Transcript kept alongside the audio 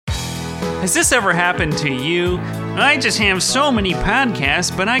Has this ever happened to you? I just have so many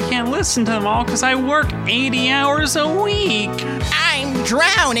podcasts, but I can't listen to them all because I work 80 hours a week. I'm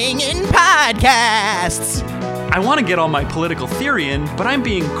drowning in podcasts. I want to get all my political theory in, but I'm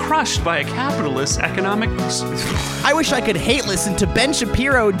being crushed by a capitalist economics. I wish I could hate listen to Ben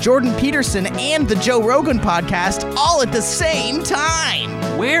Shapiro, Jordan Peterson, and the Joe Rogan podcast all at the same time.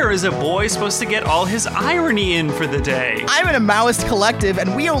 Where is a boy supposed to get all his irony in for the day? I'm in a Maoist collective,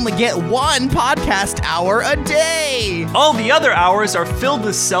 and we only get one podcast hour a day. All the other hours are filled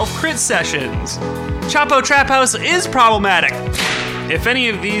with self-crit sessions. Chapo Trap House is problematic. If any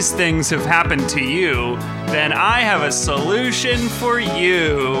of these things have happened to you, then I have a solution for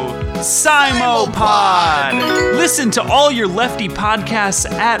you. Simopod! Listen to all your lefty podcasts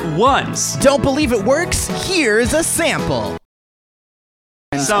at once. Don't believe it works? Here's a sample.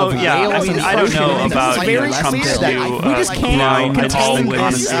 So, yeah, I mean, I don't know about Trump's new grind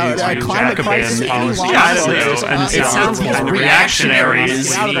always climate crisis policy. I don't know, and it sounds kind of reactionary,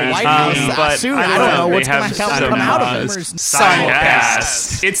 but I don't know, what's going to come out of it.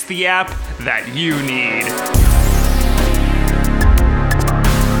 Simulcast. It's the app that you need.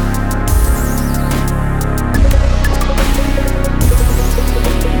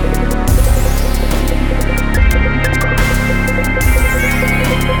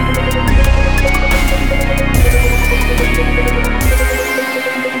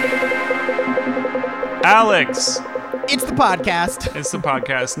 Alex. It's the podcast. It's the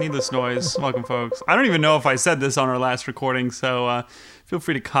podcast. Needless Noise. Welcome, folks. I don't even know if I said this on our last recording, so feel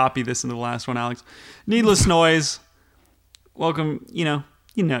free to copy this into the last one, Alex. Needless Noise. Welcome. You know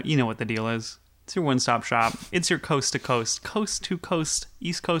what the deal is. It's your one-stop shop. It's your coast-to-coast, coast-to-coast,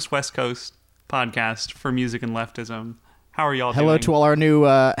 East Coast, West Coast podcast for music and leftism. How are y'all doing? Hello to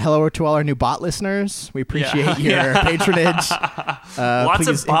all our new bot listeners. We appreciate your patronage. Lots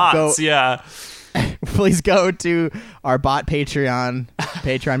of bots. Please go to our bot Patreon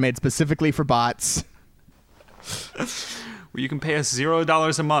made specifically for bots, where you can pay us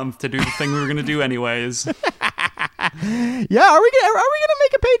 $0 a month to do the thing we were going to do anyways. Yeah, are we gonna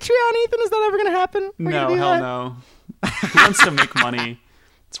make a Patreon, Ethan? Is that ever gonna happen? No, hell no. Who wants to make money?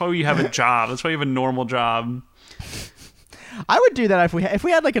 That's why we have a job. That's why you have a normal job. I would do that if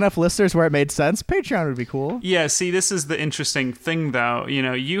we had like enough listeners where it made sense. Patreon would be cool. Yeah, see, this is the interesting thing, though. You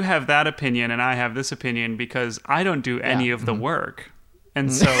know, you have that opinion and I have this opinion because I don't do any of the work.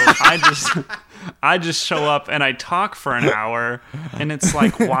 And so I just show up and I talk for an hour, and it's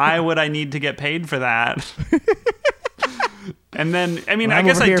like, why would I need to get paid for that? And then, I mean, I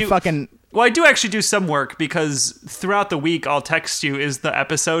guess I do. Well, I do actually do some work because throughout the week I'll text you, is the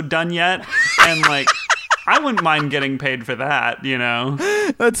episode done yet? And like, I wouldn't mind getting paid for that, you know?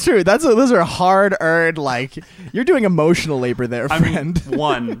 That's true. Those are hard-earned, like, you're doing emotional labor there, friend. I mean,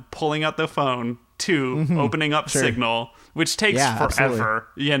 1, pulling out the phone. 2, opening up Signal, which takes forever,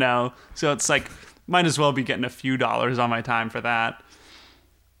 absolutely. You know? So it's like, might as well be getting a few dollars on my time for that.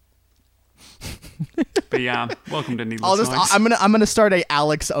 But yeah, welcome to Needless Noise. I'm gonna start a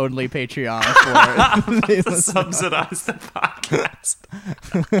Alex only Patreon for subsidize the podcast.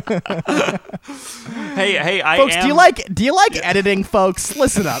 hey, folks, do you like editing, folks?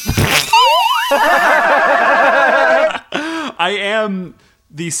 Listen up. I am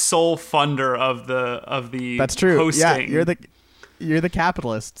the sole funder of the That's true. Hosting. Yeah, you're the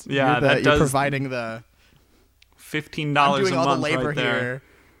capitalist. Yeah, you're providing the $15 I'm doing a all month the labor right there. here.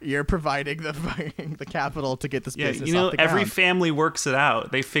 You're providing the capital to get this business you know, off the every ground. family works it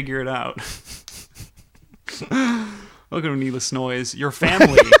out. They figure it out. Welcome to Needless Noise. Your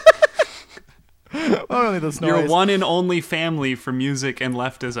family. Your one and only family for music and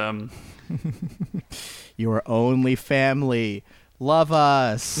leftism. Your only family. Love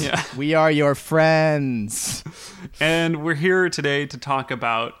us. Yeah. We are your friends. And we're here today to talk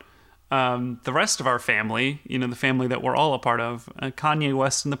about the rest of our family, you know, the family that we're all a part of, Kanye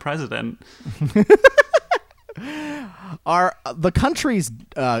West and the president. The country's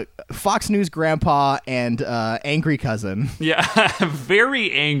Fox News grandpa and angry cousin. Yeah,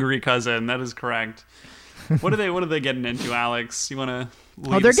 very angry cousin. That is correct. What are they getting into, Alex? You want to?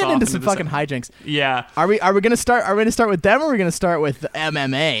 Oh, they're getting into some fucking hijinks. Yeah. Are we gonna start? Are we gonna start with them, or are we gonna start with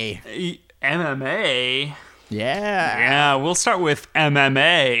MMA? MMA. Yeah, we'll start with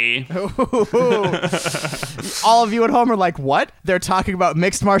MMA. All of you at home are like, what? They're talking about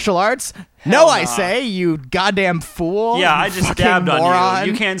mixed martial arts? No, I say, you goddamn fool. Yeah, I just dabbed moron. on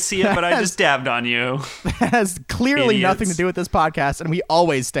you. You can't see it, but I just dabbed on you. That has clearly nothing to do with this podcast, and we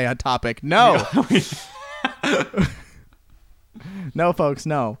always stay on topic. No. No, folks,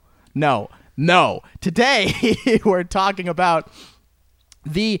 no. Today, we're talking about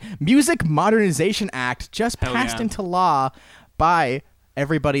The Music Modernization Act just passed into law by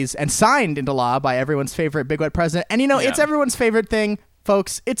everybody's and signed into law by everyone's favorite big wet president. And it's everyone's favorite thing,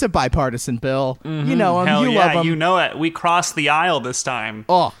 folks. It's a bipartisan bill. You know him. Hell you yeah, love him. you know it. We crossed the aisle this time.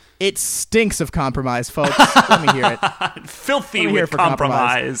 Oh, it stinks of compromise, folks. Let me hear it. Filthy with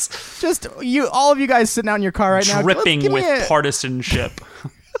compromise. Just all of you guys sitting out in your car right now. Dripping with partisanship.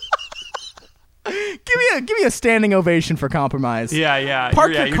 Give me a standing ovation for compromise. Yeah.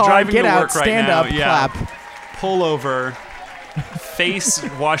 Park your car, get out, stand up, clap. Pull over. Face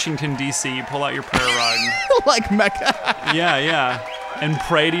Washington, D.C. Pull out your prayer rug. Like Mecca. Yeah. And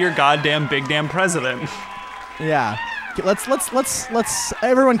pray to your goddamn big damn president. Yeah. Let's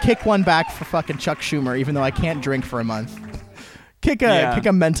everyone kick one back for fucking Chuck Schumer, even though I can't drink for a month. Kick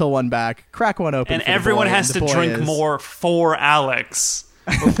a mental one back. Crack one open. And everyone has to drink more for Alex.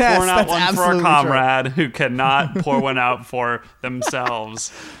 We're pouring out one for our comrade who cannot pour one out for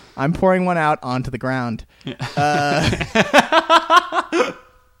themselves. I'm pouring one out onto the ground. He's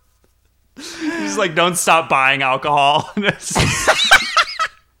like, don't stop buying alcohol.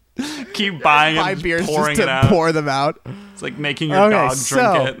 Keep buying buy it, beers pouring just it to out. pour them out. It's like making your dog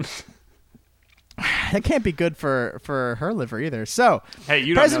drink it. That can't be good for her liver either. So, hey,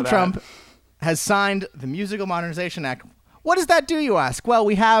 you don't President know that. Trump has signed the Musical Modernization Act. What does that do, you ask? Well,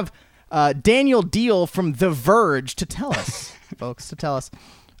 we have Daniel Deal from The Verge to tell us, folks, to tell us.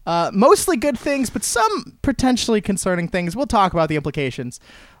 Mostly good things, but some potentially concerning things. We'll talk about the implications.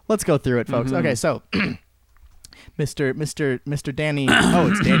 Let's go through it, folks. Mm-hmm. Okay, so Mr. Danny. Oh,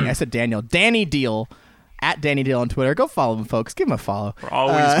 it's Danny. I said Daniel. Danny Deal. At Danny Deal on Twitter. Go follow him, folks. Give him a follow. We're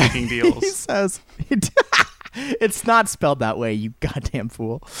always making deals. He says... It's not spelled that way, you goddamn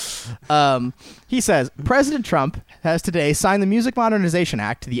fool. He says, President Trump has today signed the Music Modernization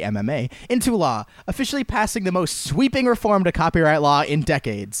Act, the MMA, into law, officially passing the most sweeping reform to copyright law in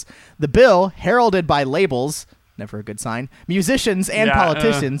decades. The bill, heralded by labels, never a good sign, musicians and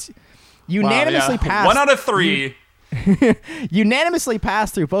politicians, unanimously passed... 1 out of 3. Unanimously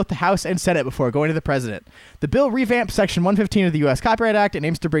passed through both the House and Senate before going to the president. The bill revamps Section 115 of the U.S. Copyright Act and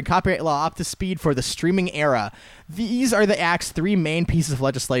aims to bring copyright law up to speed for the streaming era. These are the Act's 3 main pieces of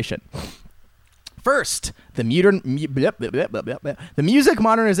legislation. First, the Music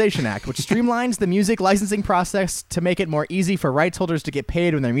Modernization Act, which streamlines the music licensing process to make it more easy for rights holders to get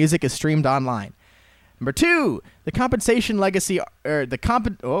paid when their music is streamed online. Number 2, the compensation legacy,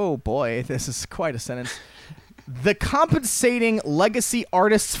 oh boy, this is quite a sentence. The Compensating Legacy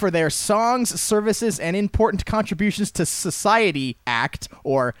Artists for Their Songs, Services, and Important Contributions to Society Act,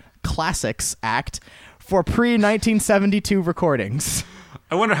 or Classics Act, for pre-1972 recordings.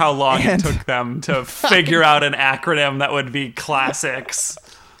 I wonder how long it took them to figure out an acronym that would be classics.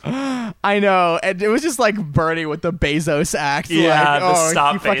 I know, and it was just like Bernie with the Bezos Act. Yeah, like, the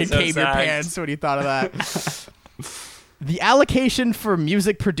Stop you fucking Bezos came your Act. pants when you thought of that. The Allocation for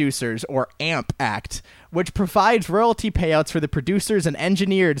Music Producers, or AMP Act, which provides royalty payouts for the producers and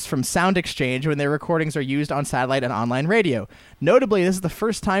engineers from Sound Exchange when their recordings are used on satellite and online radio. Notably, this is the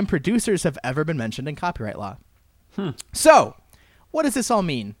first time producers have ever been mentioned in copyright law. So, what does this all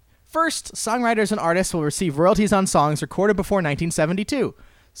mean? First, songwriters and artists will receive royalties on songs recorded before 1972.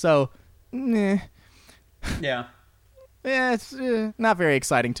 So, Yeah. it's not very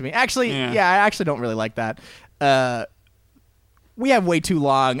exciting to me. Actually, I actually don't really like that. We have way too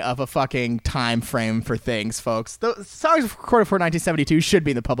long of a fucking time frame for things, folks. The songs recorded before 1972 should be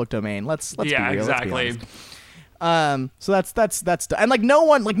in the public domain. Let's be real. Exactly. So that's and like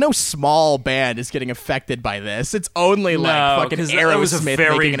no small band is getting affected by this. It's only like fucking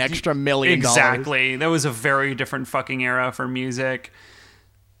Aerosmith making an extra $1 million. Exactly. That was a very different fucking era for music.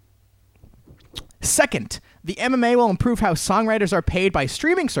 Second, the MMA will improve how songwriters are paid by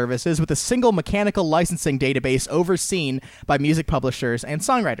streaming services with a single mechanical licensing database overseen by music publishers and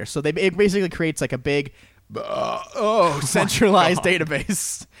songwriters. So it basically creates like a big, centralized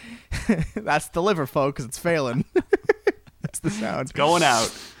database. That's the liver, folks. It's failing. That's the sound. It's going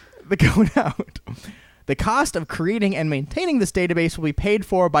out. The cost of creating and maintaining this database will be paid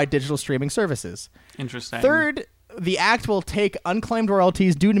for by digital streaming services. Interesting. Third, the Act will take unclaimed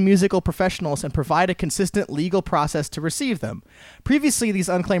royalties due to musical professionals and provide a consistent legal process to receive them. Previously, these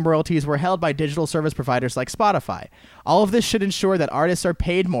unclaimed royalties were held by digital service providers like Spotify. All of this should ensure that artists are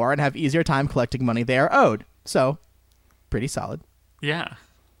paid more and have easier time collecting money they are owed. So, pretty solid. Yeah.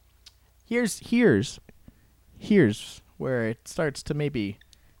 Here's where it starts to maybe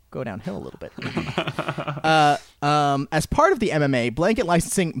go downhill a little bit. As part of the MMA, blanket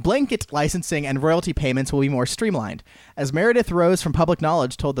licensing and royalty payments will be more streamlined. As Meredith Rose from Public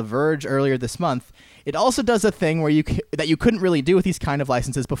Knowledge told The Verge earlier this month, It also does a thing where that you couldn't really do with these kind of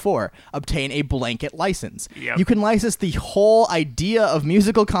licenses before: obtain a blanket license. Yep. You can license the whole idea of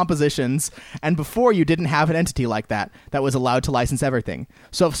musical compositions, and before you didn't have an entity like that was allowed to license everything.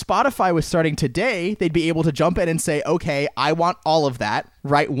 So if Spotify was starting today, they'd be able to jump in and say, okay, I want all of that,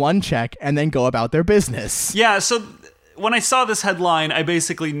 write one check, and then go about their business. Yeah, so when I saw this headline, I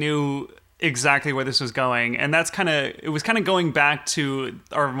basically knew exactly where this was going, and it was kind of going back to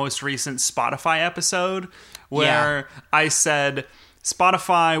our most recent Spotify episode where I said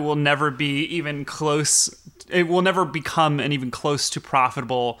Spotify will never be even close, it will never become an even close to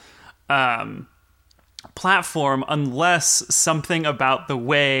profitable platform unless something about the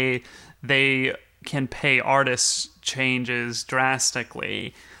way they can pay artists changes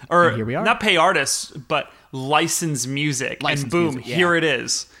drastically. Or and here we are. Not pay artists, but license music. License and boom, music, yeah. here it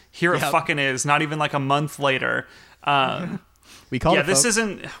is. Here Yep. it fucking is. Not even like a month later. We call it, this folks.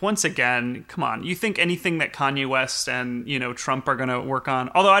 isn't, once again, come on. You think anything that Kanye West and, Trump are going to work on?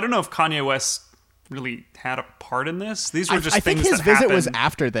 Although I don't know if Kanye West really had a part in this. These were just I think things his that visit happened. was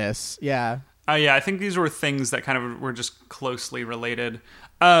after this. Yeah. Yeah, I think these were things that kind of were just closely related.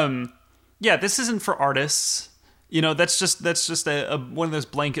 This isn't for artists. That's just a one of those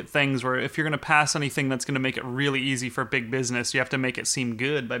blanket things where if you're going to pass anything that's going to make it really easy for big business, you have to make it seem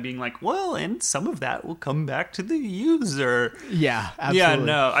good by being like, well, and some of that will come back to the user. Yeah, absolutely. Yeah,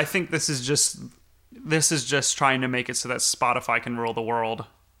 no, I think this is just trying to make it so that Spotify can rule the world.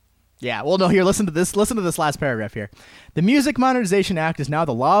 Yeah, well, no, here, listen to this last paragraph here. The Music Modernization Act is now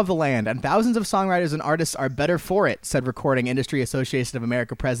the law of the land, and thousands of songwriters and artists are better for it, said Recording Industry Association of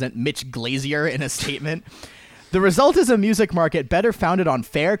America President Mitch Glazier in a statement. The result is a music market better founded on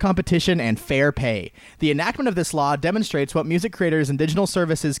fair competition and fair pay. The enactment of this law demonstrates what music creators and digital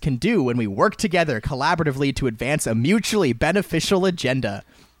services can do when we work together collaboratively to advance a mutually beneficial agenda.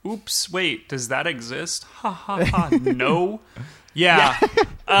 Oops, wait, does that exist? Ha ha ha, no. Yeah.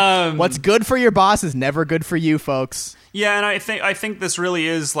 What's good for your boss is never good for you, folks. Yeah, and I think this really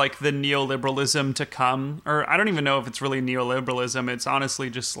is like the neoliberalism to come. Or I don't even know if it's really neoliberalism. It's honestly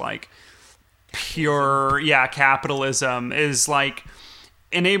just like pure, capitalism is like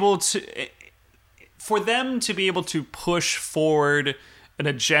for them to be able to push forward an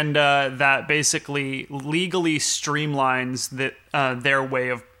agenda that basically legally streamlines their way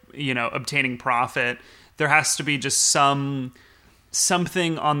of, obtaining profit. There has to be just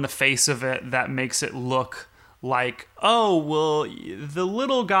something on the face of it that makes it look like, oh, well, the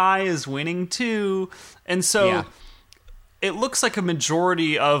little guy is winning too. And so it looks like a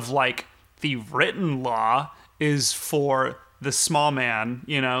majority of like the written law is for the small man,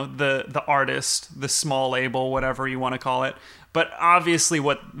 the artist, the small label, whatever you want to call it. But obviously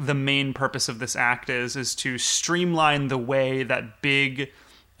what the main purpose of this act is to streamline the way that big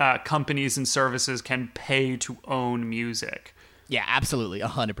companies and services can pay to own music. Yeah, absolutely,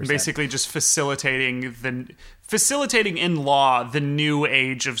 100%. Basically just facilitating in law the new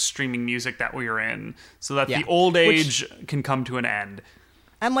age of streaming music that we are in, so that the old age can come to an end.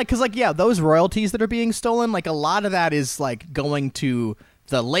 And because those royalties that are being stolen, like a lot of that is like going to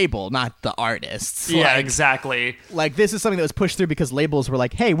the label, not the artists. Yeah, exactly. Like this is something that was pushed through because labels were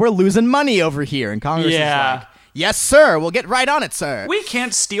like, "Hey, we're losing money over here," and Congress is like, "Yes, sir. We'll get right on it, sir. We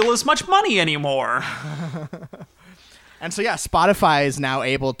can't steal as much money anymore." And so Spotify is now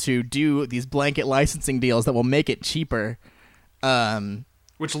able to do these blanket licensing deals that will make it cheaper,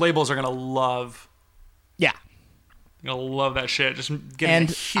 which labels are gonna love. Yeah. You're gonna love that shit. Just getting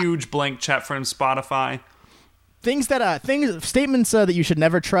a huge blank check from Spotify. Statements that you should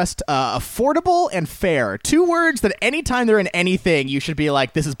never trust: affordable and fair. 2 words that anytime they're in anything, you should be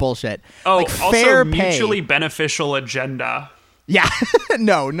like, "This is bullshit." Oh, like, also fair mutually pay. beneficial agenda. Yeah,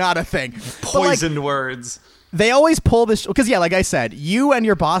 no, not a thing. Poisoned words. They always pull this because, like I said, you and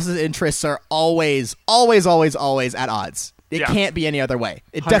your boss's interests are always, always, always, always at odds. It can't be any other way.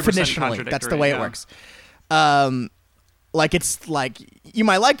 It definitionally, that's the way it works. It's like you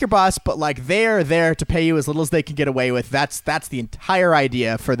might like your boss, but like they're there to pay you as little as they can get away with. That's the entire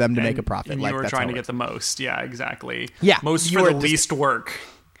idea for them to make a profit. And like you were that's trying to get the most. Yeah, exactly. Yeah, most for the least work.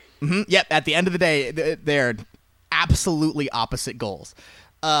 Mm-hmm, yep. At the end of the day, they're absolutely opposite goals.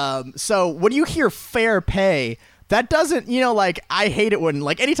 So when you hear fair pay, that doesn't, I hate it when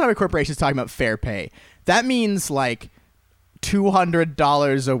like anytime a corporation is talking about fair pay, that means like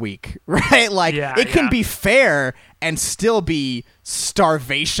 $200 a week, right? Like it can be fair and still be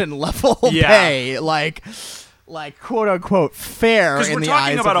starvation level pay, like quote unquote fair. Because we're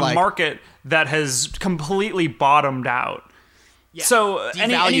talking about a market that has completely bottomed out. Yeah. So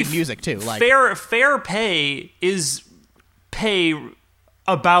any music too. Like fair pay is pay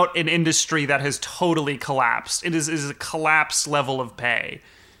about an industry that has totally collapsed. It is a collapsed level of pay.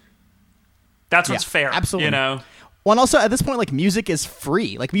 That's what's fair. Absolutely. You know? Well, and also at this point, like, music is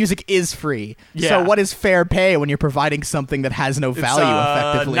free. Like, music is free. Yeah. So what is fair pay when you're providing something that has no value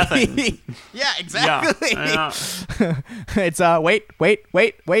effectively? Nothing. Yeah, exactly. Yeah. It's wait.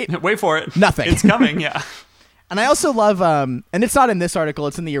 Wait for it. Nothing. It's coming, yeah. And I also love, and it's not in this article,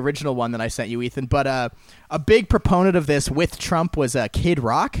 it's in the original one that I sent you, Ethan, but a big proponent of this with Trump was Kid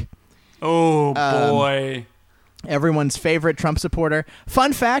Rock. Oh, boy. Everyone's favorite Trump supporter.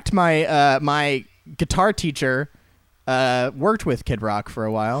 Fun fact, my guitar teacher worked with Kid Rock for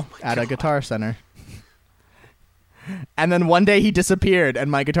a while at a Guitar Center. And then one day he disappeared,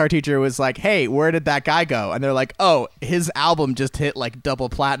 and my guitar teacher was like, "Hey, where did that guy go?" And they're like, "Oh, his album just hit like double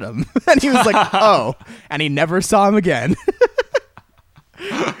platinum." And he was like, "Oh," and he never saw him again.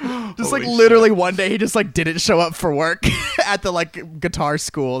 Just like literally one day he just like didn't show up for work at the like guitar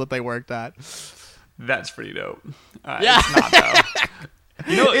school that they worked at. That's pretty dope. Yeah. It's not, though.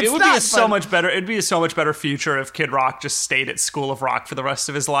 You know, It's it would not be so fun. much better. It'd be a so much better future if Kid Rock just stayed at School of Rock for the rest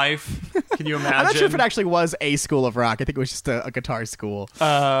of his life. Can you imagine? I'm not sure if it actually was a school of rock. I think it was just a guitar school.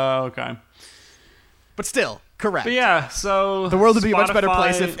 Okay. But still, correct. But yeah, so The world would be a much better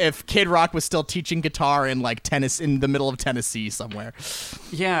Spotify- place if Kid Rock was still teaching guitar in like in the middle of Tennessee somewhere.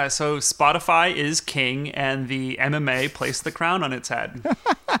 Yeah, so Spotify is king, and the MMA placed the crown on its head.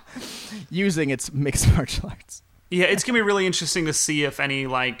 Using its mixed martial arts. Yeah, it's gonna be really interesting to see if any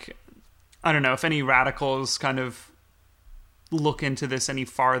if any radicals kind of look into this any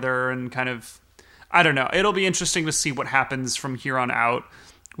farther and kind of, I don't know. It'll be interesting to see what happens from here on out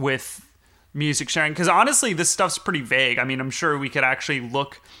with music sharing, because honestly, this stuff's pretty vague. I mean, I'm sure we could actually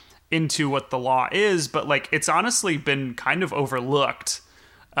look into what the law is, but like, it's honestly been kind of overlooked.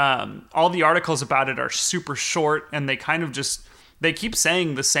 All the articles about it are super short, and they kind of just. They keep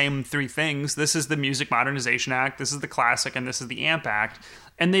saying the same three things. This is the Music Modernization Act, this is the Classic, and this is the AMP Act.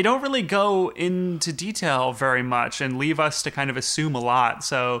 And they don't really go into detail very much and leave us to kind of assume a lot.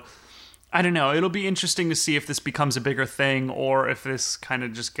 So, I don't know. It'll be interesting to see if this becomes a bigger thing or if this kind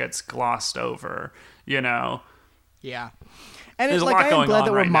of just gets glossed over, you know? Yeah. And There's it's a like, lot I am going glad on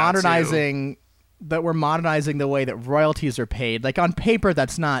that we're right now, modernizing the way that royalties are paid. Like, on paper,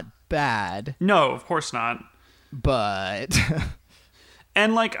 that's not bad, No, of course not. but...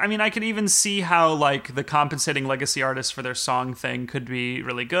 And, like, I mean, I could even see how, like, the compensating legacy artists for their song thing could be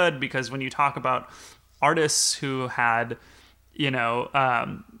really good, because when you talk about artists who had, you know,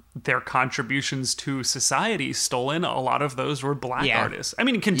 their contributions to society stolen, a lot of those were black artists. I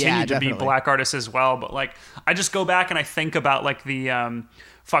mean, continue to be black artists as well, but, like, I just go back and I think about, like, the,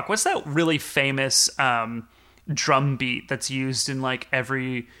 what's that really famous drum beat that's used in, like,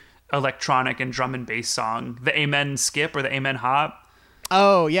 every electronic and drum and bass song? The Amen skip or the Amen hop?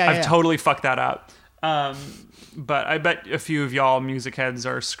 Oh, yeah, I've totally fucked that up. But I bet a few of y'all music heads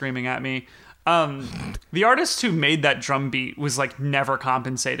are screaming at me. The artist who made that drum beat was like never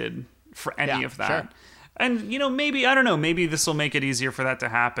compensated for any of that. Sure. And, you know, maybe, I don't know, maybe this will make it easier for that to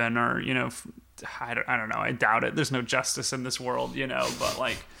happen, or, you know, I don't know. I doubt it. There's no justice in this world, you know, but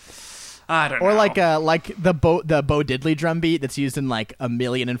like, I don't know. Or like the Bo Diddley drum beat that's used in like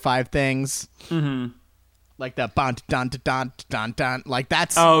 1,000,005 things. Mm-hmm. Like the dun dun dun dun dun, like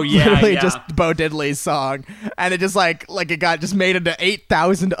that's literally just Bo Diddley's song, and it just like it got just made into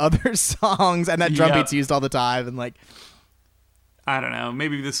 8,000 other songs, and that drum beat's used all the time, and like I don't know,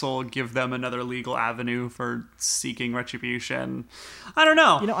 maybe this will give them another legal avenue for seeking retribution. I don't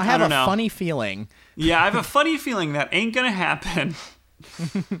know. You know, I have a funny feeling. Yeah, I have a funny feeling that ain't gonna happen.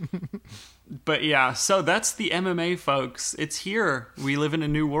 But yeah, so that's the MMA, folks. It's here. We live in a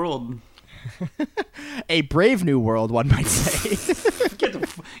new world. A brave new world, one might say.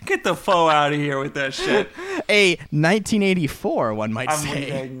 Get the foe out of here with that shit. A 1984, one might say.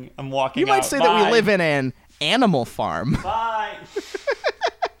 Leaving. I'm walking. You might out. say Bye. that we live in an animal farm. Bye.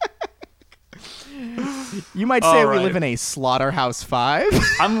 You might say All we right. live in a Slaughterhouse 5.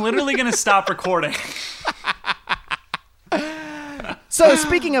 I'm literally gonna stop recording. So,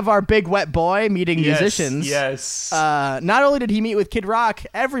 speaking of our big wet boy meeting musicians, Yes. not only did he meet with Kid Rock,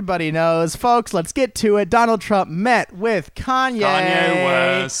 everybody knows, folks, let's get to it. Donald Trump met with Kanye. Kanye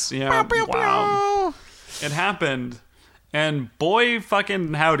West. Yeah. Pew, pew, Wow. pew. It happened. And boy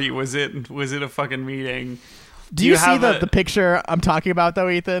fucking howdy was it a fucking meeting. Do you see have the picture I'm talking about, though,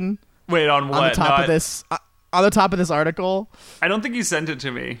 Ethan? Wait, on what? On the top of this, on the top of this article. I don't think you sent it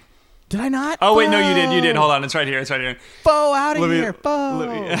to me. Did I not? Oh wait, no, you did. You did. Hold on, it's right here. Bo, out of Let me- here, Bo.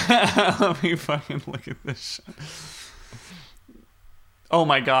 Let me fucking look at this shit. Oh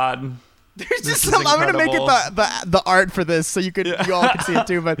my god. There's just is some. I'm gonna make it incredible. the art for this, so you all can see it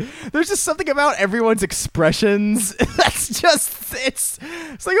too. But there's just something about everyone's expressions that's just it's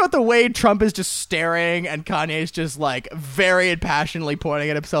something about the way Trump is just staring and Kanye's just like very passionately pointing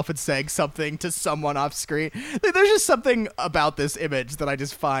at himself and saying something to someone off screen. There's just something about this image that I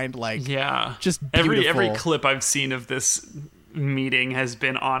just find like just beautiful. Every clip I've seen of this meeting has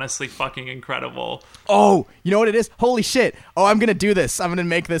been honestly fucking incredible. Oh, you know what it is? Holy shit. Oh, I'm going to do this. I'm going to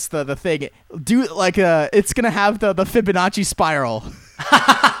make this the thing. Do like it's going to have the Fibonacci spiral.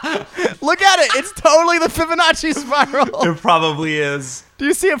 Look at it. It's totally the Fibonacci spiral. It probably is. Do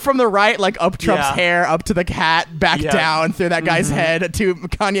you see it from the right, like up Trump's hair, up to the hat, back down through that guy's head to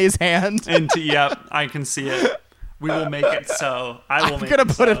Kanye's hand? Yep, I can see it. We will make it so. I will make it so. I'm going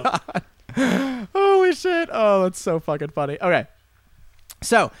to put it on. Holy shit. Oh, that's so fucking funny. Okay.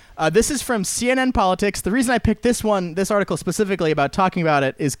 So, this is from CNN Politics. The reason I picked this article specifically about talking about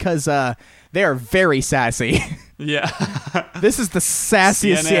it is because they are very sassy. Yeah. This is the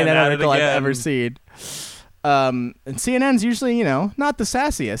sassiest CNN article I've ever seen. And CNN's usually, not the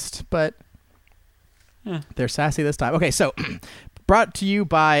sassiest, but they're sassy this time. Okay, so brought to you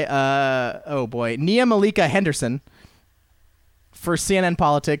by, Nia Malika Henderson. For CNN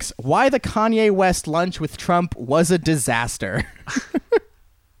Politics, why the Kanye West lunch with Trump was a disaster.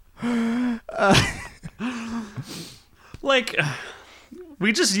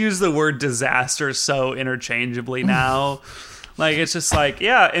 We just use the word disaster so interchangeably now. It's just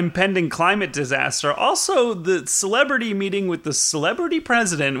impending climate disaster. Also, the celebrity meeting with the celebrity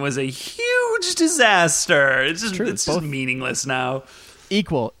president was a huge disaster. It's just meaningless now.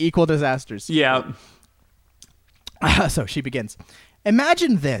 Equal disasters. Yeah. So she begins.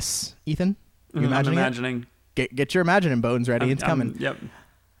 Imagine this, Ethan. I'm imagining. Get your imagining bones ready. It's coming. Yep.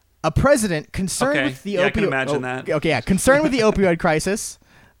 A president concerned with the opioid. I can imagine that. Okay, yeah, concerned with the opioid crisis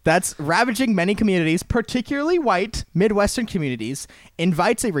that's ravaging many communities, particularly white Midwestern communities,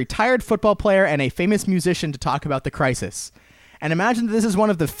 invites a retired football player and a famous musician to talk about the crisis. And imagine that this is one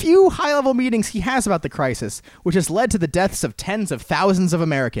of the few high-level meetings he has about the crisis, which has led to the deaths of tens of thousands of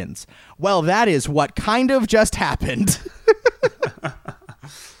Americans. Well, that is what kind of just happened.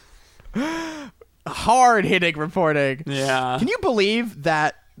 Hard-hitting reporting. Yeah. Can you believe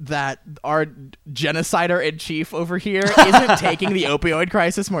that our genocider-in-chief over here isn't taking the opioid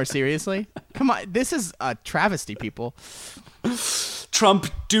crisis more seriously? Come on, this is a travesty, people.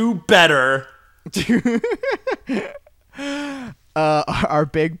 Trump, do better. Our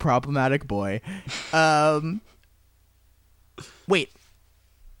big problematic boy. Wait,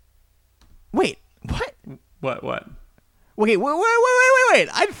 what? What? Okay, wait.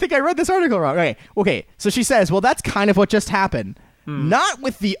 I think I read this article wrong. Okay. So she says, well, that's kind of what just happened. Not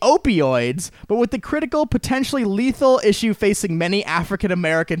with the opioids, but with the critical, potentially lethal issue facing many African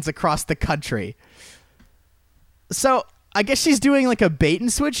Americans across the country. So I guess she's doing like a bait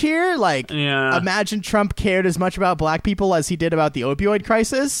and switch here. Imagine Trump cared as much about black people as he did about the opioid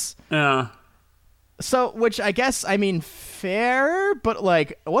crisis. Yeah. So, which I guess, fair, but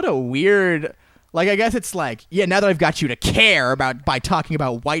what a weird... I guess it's now that I've got you to care by talking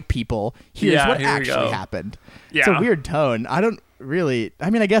about white people, here's what actually happened. Yeah. It's a weird tone. I don't really... I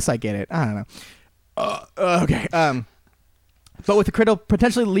guess I get it. I don't know. Okay. But with the critical,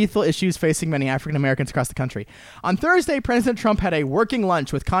 potentially lethal issues facing many African Americans across the country. On Thursday, President Trump had a working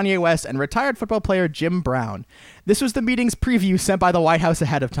lunch with Kanye West and retired football player Jim Brown. This was the meeting's preview sent by the White House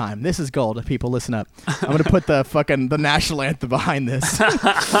ahead of time. This is gold, people. Listen up. I'm going to put the national anthem behind this.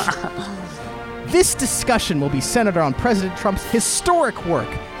 This discussion will be centered on President Trump's historic work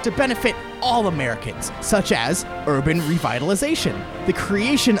to benefit all Americans, such as urban revitalization, the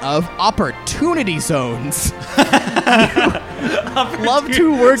creation of opportunity zones. Love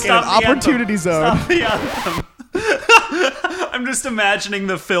to work in an opportunity zone. Stop the anthem. I'm just imagining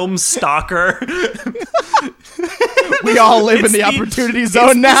the film Stalker. We all live in the opportunity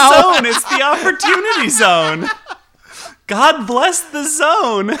zone now. It's the opportunity zone. God bless the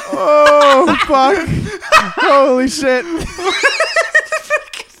zone. Oh, fuck. Holy shit.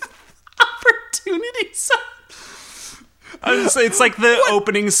 Opportunity zone. I would say it's like the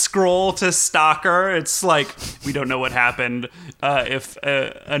opening scroll to Stalker. It's like, we don't know what happened if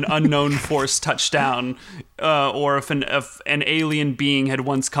an unknown force touched down or if an alien being had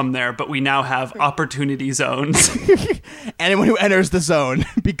once come there, but we now have opportunity zones. Anyone who enters the zone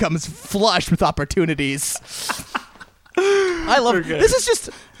becomes flush with opportunities. I love it.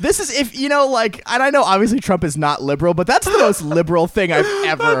 This is if like, and I know obviously Trump is not liberal, but that's the most liberal thing I've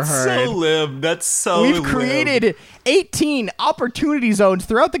ever heard. So lib. That's so. We've created 18 opportunity zones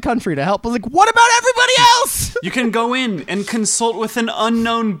throughout the country to help. I was like, what about everybody else? You can go in and consult with an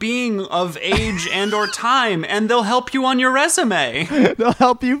unknown being of age and or time, and they'll help you on your resume. They'll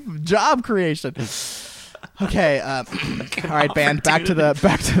help you job creation. Okay, all right, band. Back to the.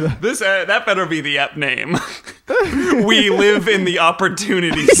 This that better be the ep name. We live in the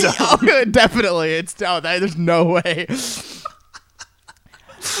opportunity zone. Oh, definitely, there's no way.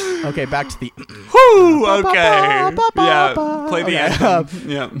 Okay, back to the. Whoo, okay. Yeah, play the anthem.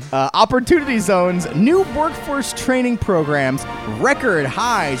 Yeah. Opportunity zones, new workforce training programs, record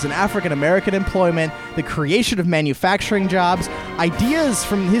highs in African American employment, the creation of manufacturing jobs, ideas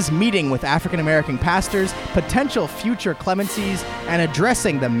from his meeting with African American pastors, potential future clemencies, and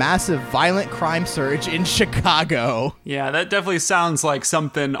addressing the massive violent crime surge in Chicago. Yeah, that definitely sounds like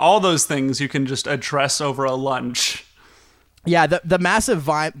something. All those things you can just address over a lunch. Yeah, the massive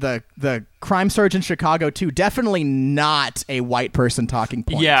the crime surge in Chicago too. Definitely not a white person talking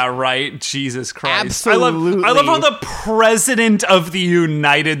point. Yeah, right. Jesus Christ. Absolutely. I love how the president of the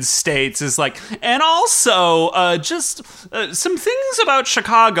United States is like, and also just some things about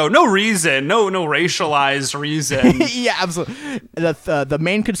Chicago. No reason, no racialized reason. Yeah, absolutely. The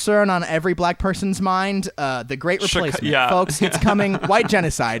main concern on every black person's mind, the Great Replacement, folks. It's coming. White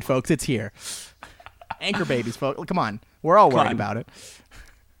genocide, folks. It's here. Anchor babies, folks. Come on. We're all worried about it.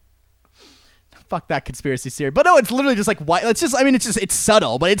 Fuck that conspiracy theory. But no, it's literally just like white. It's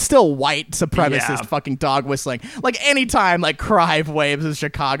subtle, but it's still white supremacist fucking dog whistling. Like anytime like Crive waves in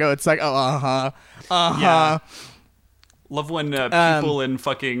Chicago, it's like, oh, Yeah. Love when people in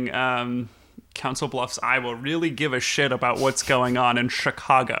fucking Council Bluffs, Iowa really give a shit about what's going on in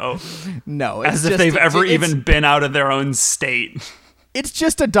Chicago. No. As if they've ever even been out of their own state. It's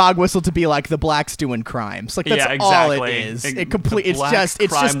just a dog whistle to be like the blacks doing crimes. Like that's all it is. It's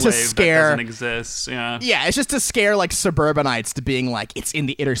just to scare. That doesn't exist. Yeah. Yeah, it's just to scare like suburbanites to being like it's in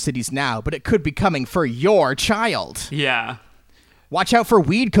the inner cities now, but it could be coming for your child. Yeah. Watch out for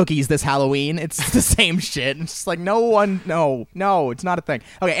weed cookies this Halloween. It's the same shit. It's just like no, it's not a thing.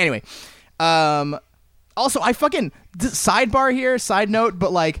 Okay, anyway. Also, I fucking sidebar here, side note,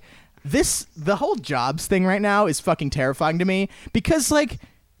 but like. The whole jobs thing right now is fucking terrifying to me because like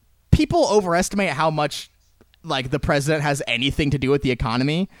people overestimate how much like the president has anything to do with the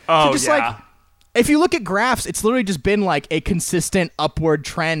economy. Oh, so like if you look at graphs, it's literally just been like a consistent upward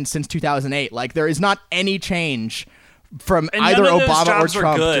trend since 2008. Like there is not any change from either Obama or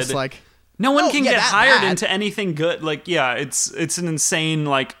Trump. Just like no one can get hired into anything good. Like it's an insane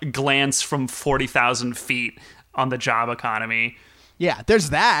like glance from 40,000 feet on the job economy. Yeah, there's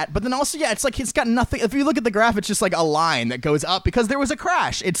that. But then also, it's like it's got nothing. If you look at the graph, it's just like a line that goes up because there was a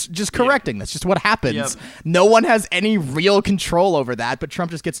crash. It's just correcting. That's just what happens. Yep. No one has any real control over that, but Trump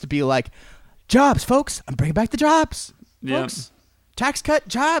just gets to be like, jobs, folks. I'm bringing back the jobs. Folks. Tax cut,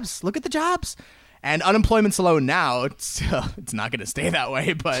 jobs. Look at the jobs. And unemployment's low now. It's not going to stay that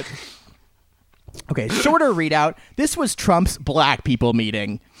way, but... Okay, shorter readout. This was Trump's black people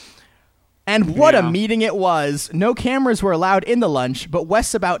meeting. And what a meeting it was. No cameras were allowed in the lunch, but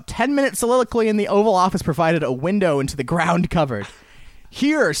West's about 10-minute soliloquy in the Oval Office provided a window into the ground covered.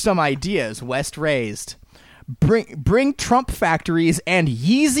 Here are some ideas West raised. Bring Trump factories and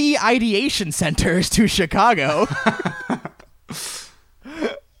Yeezy ideation centers to Chicago.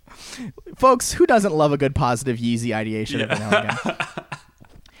 Folks, who doesn't love a good positive Yeezy ideation every now and again?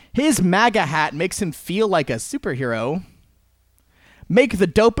 His MAGA hat makes him feel like a superhero. Make the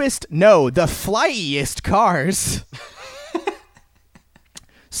dopest, no, the flyiest cars.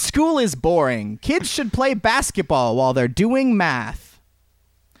 School is boring. Kids should play basketball while they're doing math.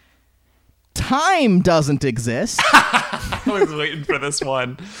 Time doesn't exist. I was waiting for this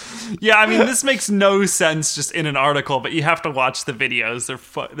one. Yeah, I mean, this makes no sense just in an article, but you have to watch the videos.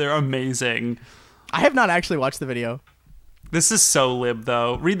 They're amazing. I have not actually watched the video. This is so lib,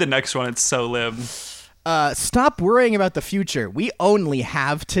 though. Read the next one. It's so lib. Stop worrying about the future. We only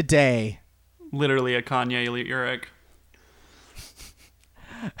have today. Literally a Kanye lyric.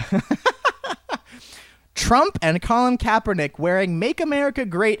 Trump and Colin Kaepernick wearing Make America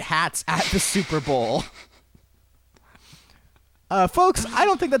Great hats at the Super Bowl. Folks, I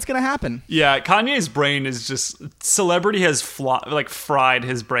don't think that's going to happen. Yeah, Kanye's brain is just... Celebrity has fried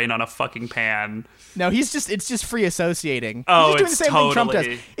his brain on a fucking pan. No, it's just free associating. Oh, he's just doing the same thing Trump does.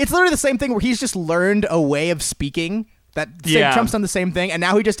 It's literally the same thing where he's just learned a way of speaking. Trump's done the same thing, and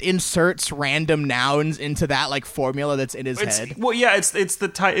now he just inserts random nouns into that like formula that's in his head. Well, yeah,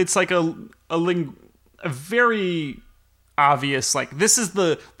 it's like a very obvious, like, this is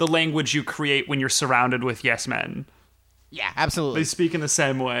the language you create when you're surrounded with yes men. Yeah, absolutely. They speak in the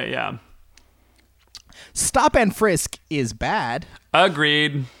same way, yeah. Stop and frisk is bad.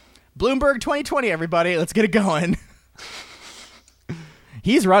 Agreed. Bloomberg 2020, everybody. Let's get it going.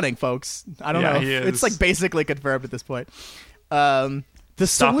 He's running, folks. I don't know. He is. It's like basically confirmed at this point. The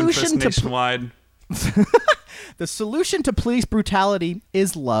Stop and frisk solution to nationwide. the solution to police brutality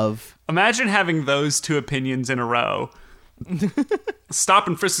is love. Imagine having those two opinions in a row. Stop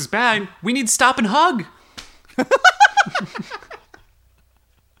and frisk is bad. We need stop and hug.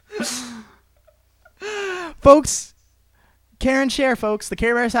 Folks, care and share, folks. The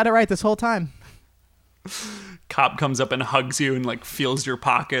Care Bears had it right this whole time. Cop comes up and hugs you and like feels your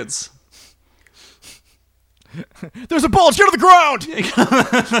pockets. There's a bulge. Get to the ground.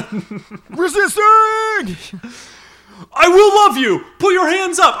 Resisting. I will love you. Put your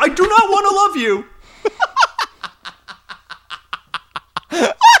hands up. I do not want to love you.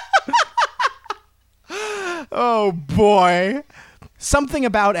 Oh boy. Something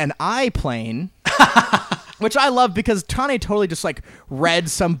about an I-plane. Which I love because Kanye totally just like read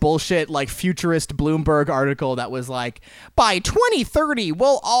some bullshit like futurist Bloomberg article that was like, by 2030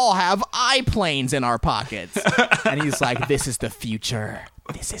 we'll all have I-planes in our pockets. And he's like, this is the future.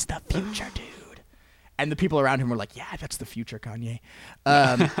 This is the future, dude. And the people around him were like, yeah, that's the future, Kanye.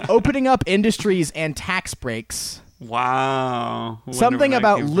 Opening up industries and tax breaks. Wow. Something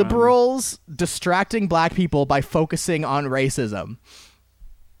about liberals distracting black people by focusing on racism.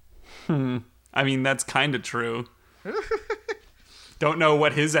 I mean, that's kind of true. Don't know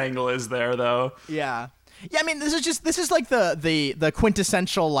what his angle is there, though. Yeah. Yeah, I mean, this is like the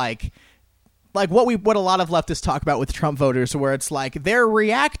quintessential like what a lot of leftists talk about with Trump voters, where it's like they're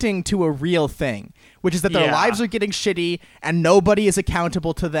reacting to a real thing, which is that their lives are getting shitty and nobody is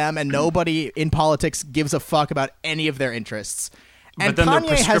accountable to them and nobody in politics gives a fuck about any of their interests. And but then Kanye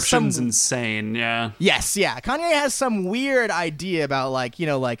their prescription's has some, insane, yeah. Yes, yeah. Kanye has some weird idea about like, you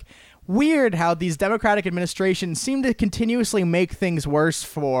know, like weird how these Democratic administrations seem to continuously make things worse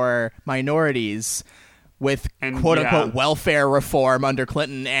for minorities with quote unquote welfare reform under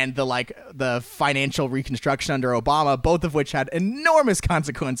Clinton and the financial reconstruction under Obama, both of which had enormous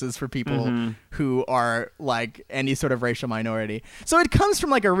consequences for people who are like any sort of racial minority. So it comes from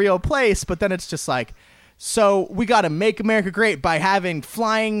like a real place, but then it's just like, so we got to make America great by having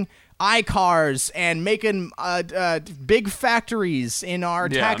flying iCars and making big factories in our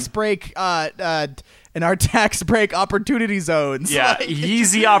tax break opportunity zones. Yeah, like,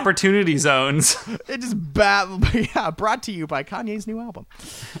 easy opportunity zones. It just brought to you by Kanye's new album.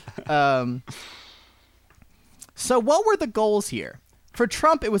 So what were the goals here? For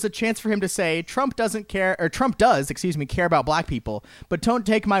Trump, it was a chance for him to say Trump does care about black people, but don't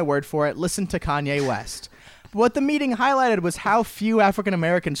take my word for it. Listen to Kanye West. What the meeting highlighted was how few African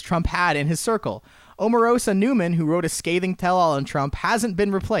Americans Trump had in his circle. Omarosa Newman, who wrote a scathing tell-all on Trump, hasn't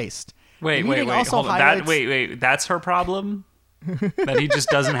been replaced. Wait, hold on. Wait, that's her problem? That he just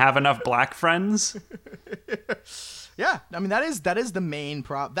doesn't have enough black friends? Yeah, I mean that is the main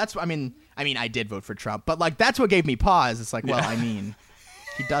problem. I did vote for Trump, but like that's what gave me pause. It's like, well, I mean,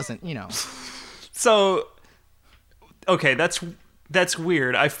 he doesn't, you know. So, okay, that's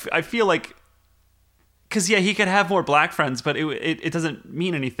weird. I feel like, because he could have more black friends, but it doesn't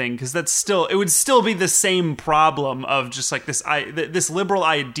mean anything, because it would still be the same problem of just like this liberal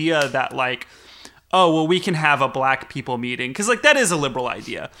idea that like, oh, well, we can have a black people meeting, because like that is a liberal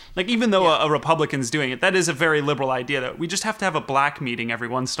idea. Like even though a Republican's doing it, that is a very liberal idea that we just have to have a black meeting every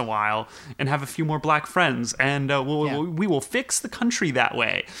once in a while and have a few more black friends, and we will fix the country that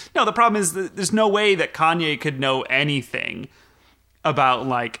way. No, the problem is that there's no way that Kanye could know anything about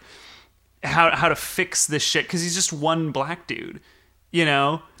like how to fix this shit, because he's just one black dude, you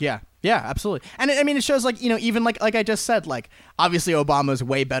know? Yeah, absolutely. And I mean, it shows like, you know, even like I just said, like obviously Obama's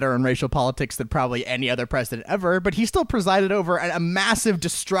way better in racial politics than probably any other president ever, but he still presided over a massive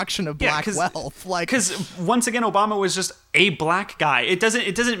destruction of black wealth. Like, because once again, Obama was just a black guy. It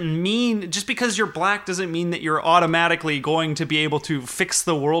doesn't mean, just because you're black doesn't mean that you're automatically going to be able to fix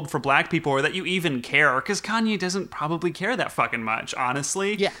the world for black people, or that you even care. Because Kanye doesn't probably care that fucking much,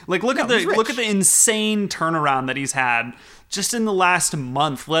 honestly. Yeah. Like look at the insane turnaround that he's had just in the last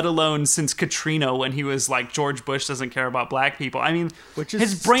month, let alone since Katrina, when he was like, George Bush doesn't care about black people. I mean, which is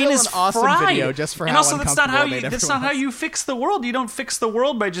his brain still is an awesome fried. Video just for and how also, that's not how was. you fix the world. You don't fix the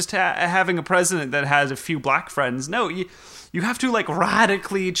world by just having a president that has a few black friends. No, you have to like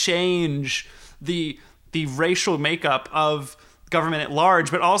radically change the racial makeup of government at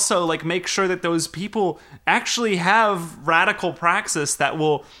large, but also like make sure that those people actually have radical praxis that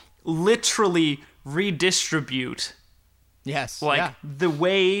will literally redistribute Yes. Like yeah. the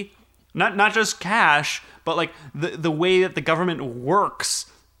way, not just cash, but like the way that the government works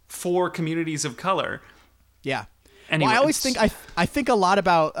for communities of color. Yeah. Anyway, well, I always think I think a lot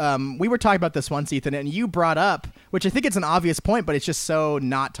about. We were talking about this once, Ethan, and you brought up, which I think it's an obvious point, but it's just so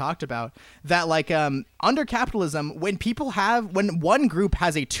not talked about, that like under capitalism, when one group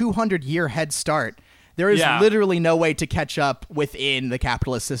has a 200-year head start, there is literally no way to catch up within the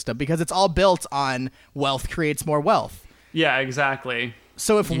capitalist system because it's all built on wealth creates more wealth. Yeah, exactly.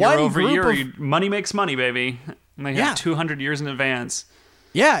 So if year one over group year, money makes money, baby. And they have 200 years in advance.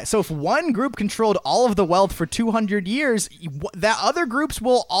 Yeah, so if one group controlled all of the wealth for 200 years, that other groups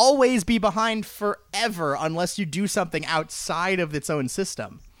will always be behind forever unless you do something outside of its own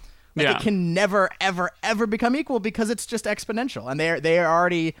system. Like it can never, ever, ever become equal because it's just exponential, and they are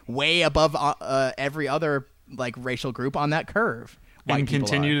already way above every other like racial group on that curve. And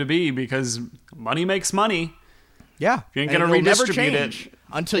continue to be because money makes money. Yeah, you ain't gonna redistribute it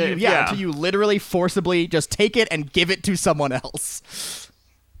until you literally forcibly just take it and give it to someone else.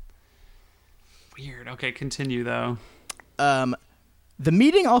 Weird. Okay, continue though. The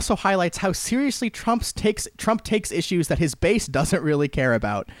meeting also highlights how seriously Trump takes issues that his base doesn't really care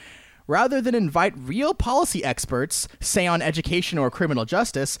about. Rather than invite real policy experts, say on education or criminal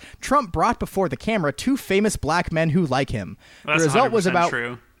justice, Trump brought before the camera two famous black men who like him. Well, that's the result was about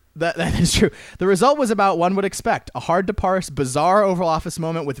true. That is true. The result was about one would expect, a hard-to-parse, bizarre Oval Office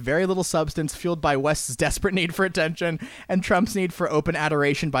moment with very little substance fueled by West's desperate need for attention and Trump's need for open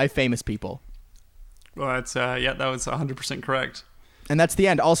adoration by famous people. Well, that's that was 100% correct. And that's the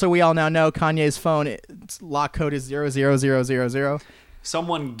end. Also, we all now know Kanye's phone, its lock code is 00000.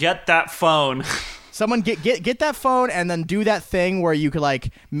 Someone get that phone. Someone get that phone and then do that thing where you could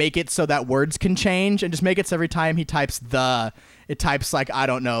like make it so that words can change and just make it so every time he types it types like, I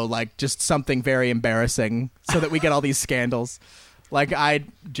don't know, like just something very embarrassing so that we get all these scandals. Like I'd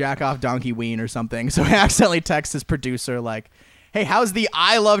jack off Donkey Ween or something. So I accidentally text his producer like, hey, how's the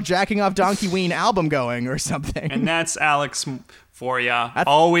I Love Jacking Off Donkey Ween album going or something? And that's Alex for ya.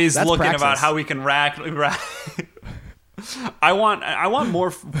 Always looking praxis. about how we can rack. I want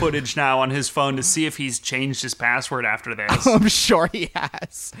more footage now on his phone to see if he's changed his password after this. I'm sure he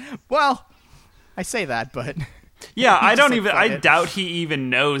has. Well, I say that, but yeah, I doubt he even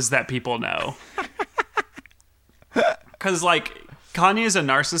knows that people know. Because like Kanye is a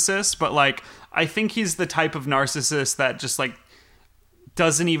narcissist, but like I think he's the type of narcissist that just like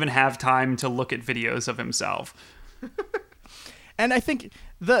doesn't even have time to look at videos of himself. And I think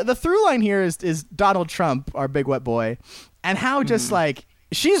the through line here is Donald Trump, our big wet boy, and how just like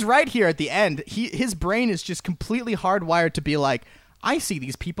she's right here at the end. His brain is just completely hardwired to be like, I see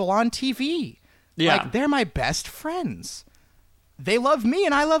these people on TV. Yeah. Like they're my best friends. They love me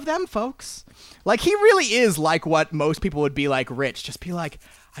and I love them, folks. Like he really is like what most people would be like rich. Just be like,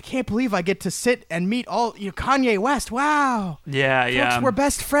 I can't believe I get to sit and meet all Kanye West. Wow. Yeah, Folks, we're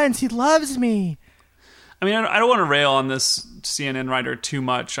best friends. He loves me. I mean, I don't want to rail on this CNN writer too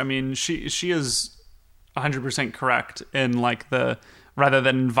much. I mean, she is 100% correct in like rather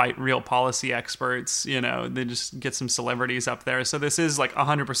than invite real policy experts, they just get some celebrities up there. So this is like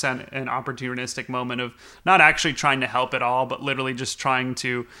 100% an opportunistic moment of not actually trying to help at all, but literally just trying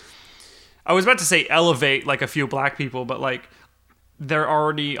to, I was about to say elevate like a few black people, but like they're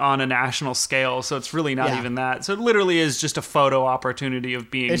already on a national scale. So it's really not even that. So it literally is just a photo opportunity of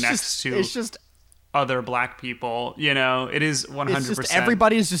being It's just other black people, it is 100%. It's just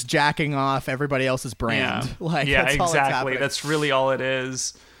everybody's just jacking off everybody else's brand. Yeah, like, yeah, that's exactly. That's really all it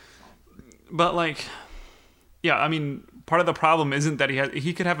is. But like, yeah, I mean, part of the problem isn't that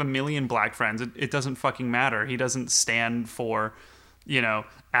he could have 1 million black friends. It doesn't fucking matter. He doesn't stand for,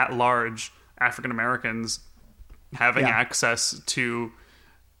 at large African Americans having access to,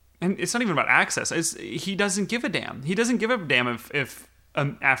 and it's not even about access. He doesn't give a damn. He doesn't give a damn if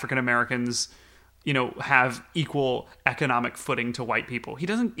African Americans have equal economic footing to white people. He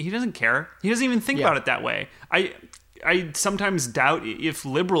doesn't care. He doesn't even think about it that way. I sometimes doubt if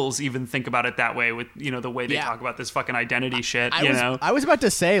liberals even think about it that way with, the way they talk about this fucking identity shit, I was about to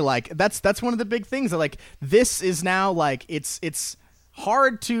say, like, that's one of the big things that, like, this is now, like, it's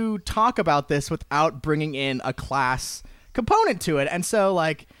hard to talk about this without bringing in a class component to it. And so,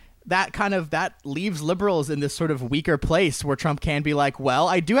 like, that leaves liberals in this sort of weaker place where Trump can be like, well,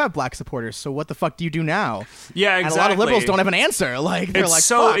 I do have black supporters, so what the fuck do you do now? Yeah, exactly. And a lot of liberals don't have an answer. Like, they're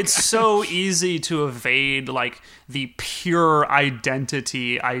fuck. It's so easy to evade like the pure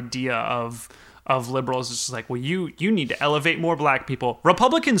identity idea of liberals. It's just like, well, you need to elevate more black people.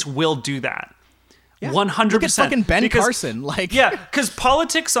 Republicans will do that. 100%. Look at fucking Ben Carson. Like, yeah, because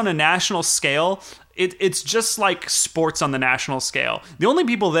politics on a national scale, it's just like sports on the national scale. The only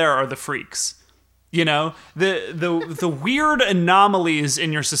people there are the freaks. You know, the weird anomalies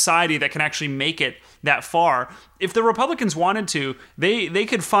in your society that can actually make it that far. If the Republicans wanted to, they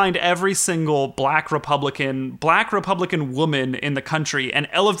could find every single black Republican woman in the country and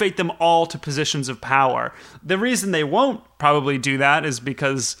elevate them all to positions of power. The reason they won't probably do that is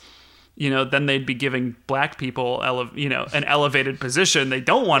because, you know, then they'd be giving black people an elevated position. They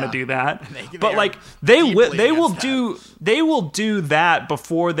don't want to do that. But like they will do that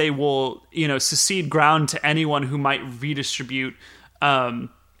before they will, you know, secede ground to anyone who might redistribute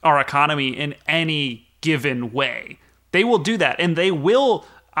our economy in any given way. They will do that, and they will,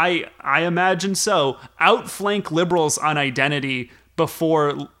 I imagine so, outflank liberals on identity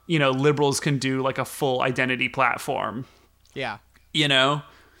before, you know, liberals can do like a full identity platform. Yeah. You know?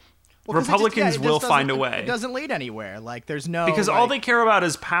 Well, Republicans will find a way. It doesn't lead anywhere. Like, there's no... Because all they care about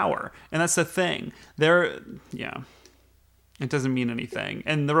is power, and that's the thing. It doesn't mean anything.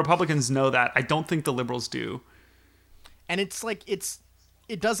 And the Republicans know that. I don't think the liberals do. And it's like,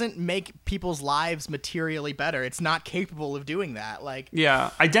 it doesn't make people's lives materially better. It's not capable of doing that. Like, yeah,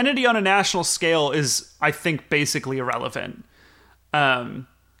 identity on a national scale is, I think, basically irrelevant.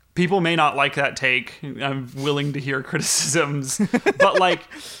 People may not like that take. I'm willing to hear criticisms,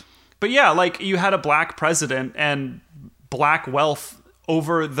 but yeah, like you had a black president and black wealth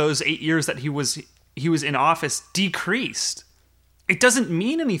over those 8 years that he was in office decreased. It doesn't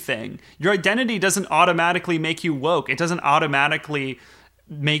mean anything. Your identity doesn't automatically make you woke. It doesn't automatically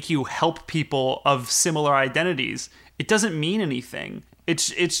make you help people of similar identities. It doesn't mean anything. It's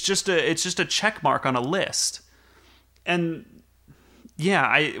just a check mark on a list. And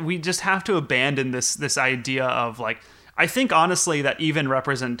yeah, we just have to abandon this idea of like, I think honestly that even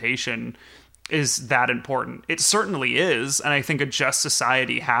representation is that important. It certainly is, and I think a just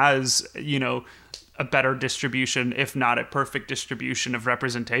society has, you know, a better distribution, if not a perfect distribution of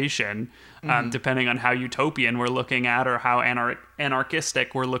representation, depending on how utopian we're looking at or how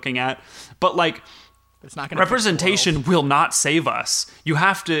anarchistic we're looking at. But like, it's not gonna representation will not save us. You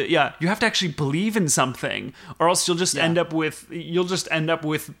have to actually believe in something, or else you'll just end up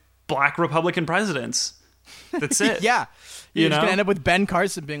with black Republican presidents. That's it. Yeah, you're just gonna end up with Ben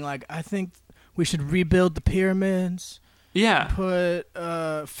Carson being like, I think we should rebuild the pyramids. Yeah.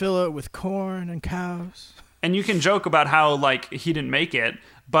 Fill it with corn and cows. And you can joke about how like he didn't make it,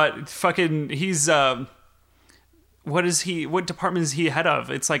 but fucking he's what department is he head of?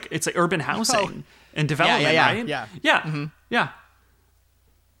 It's like urban housing and development, right? Yeah. Mm-hmm. Yeah.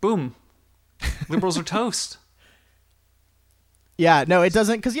 Boom. Liberals are toast. Yeah, no, it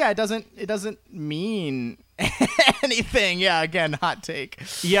doesn't, because it doesn't mean anything. Yeah, again, hot take.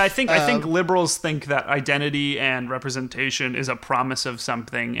 Yeah, I think liberals think that identity and representation is a promise of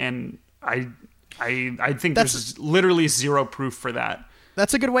something, and I think there's literally zero proof for that.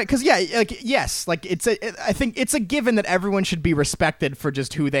 That's a good way, because yes, like I think it's a given that everyone should be respected for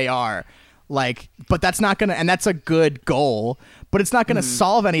just who they are. Like, but that's not gonna, and that's a good goal, but it's not gonna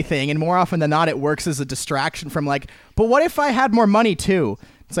solve anything. And more often than not, it works as a distraction from like, but what if I had more money too?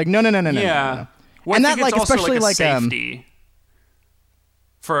 It's like, no. Yeah. Well, and I that think like, it's also especially like a like safety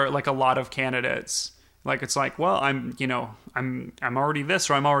for like a lot of candidates. Like, it's like, well, I'm already this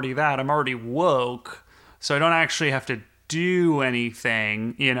or I'm already that. I'm already woke, so I don't actually have to do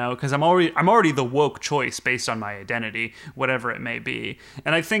anything, you know, because I'm already the woke choice based on my identity, whatever it may be.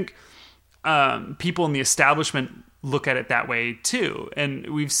 And I think people in the establishment look at it that way too, and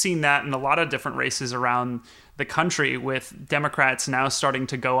we've seen that in a lot of different races around the country, with Democrats now starting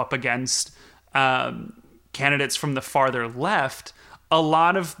to go up against candidates from the farther left. A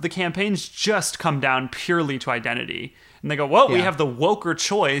lot of the campaigns just come down purely to identity. And they go, well, we have the woker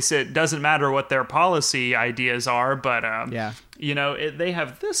choice. It doesn't matter what their policy ideas are, but, they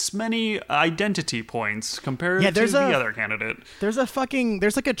have this many identity points compared to the other candidate. There's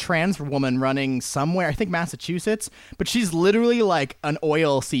like a trans woman running somewhere, I think Massachusetts, but she's literally like an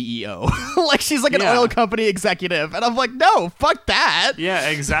oil CEO. Like, she's like an oil company executive. And I'm like, no, fuck that. Yeah,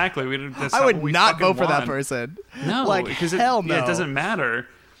 exactly. I would not vote for that person. No, like, because hell no. It doesn't matter.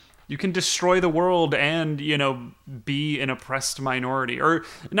 You can destroy the world and, you know, be an oppressed minority, or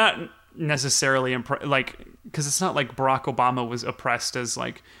not necessarily because it's not like Barack Obama was oppressed as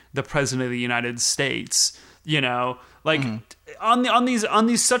like the president of the United States, you know, like on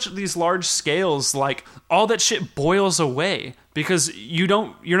these large scales, like all that shit boils away because you're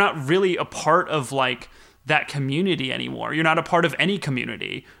not really a part of like that community anymore. You're not a part of any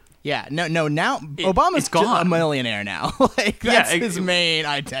community. Yeah, no. Now Obama's a millionaire now. Like, that's his main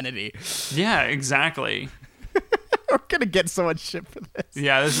identity. Yeah, exactly. We're gonna get so much shit for this.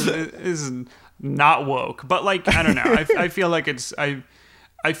 Yeah, this is not woke, but like I don't know. I feel like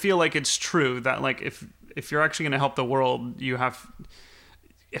I feel like it's true that like if you're actually going to help the world,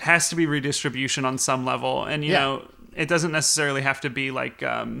 it has to be redistribution on some level, and you know it doesn't necessarily have to be like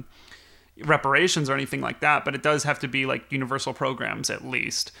reparations or anything like that, but it does have to be like universal programs at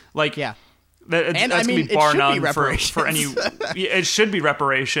least. Like and that's I mean, gonna be bar none for any. It should be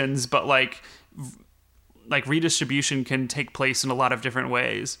reparations, but like redistribution can take place in a lot of different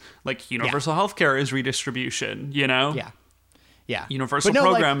ways. Like universal healthcare is redistribution, you know? Yeah. Universal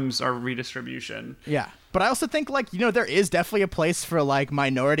programs are redistribution. Yeah. But I also think like, you know, there is definitely a place for like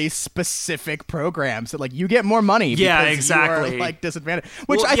minority specific programs that like you get more money because you are like disadvantaged.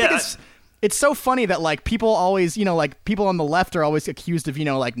 Which I think it's so funny that like people always, you know, like people on the left are always accused of, you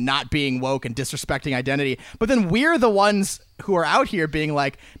know, like not being woke and disrespecting identity. But then we're the ones who are out here being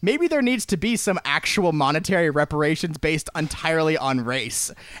like, maybe there needs to be some actual monetary reparations based entirely on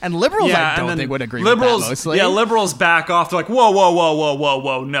race. And liberals, I don't think would agree with that mostly. Yeah, liberals back off. They're like,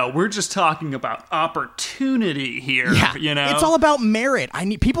 whoa. No, we're just talking about opportunity here. Yeah, you know? It's all about merit.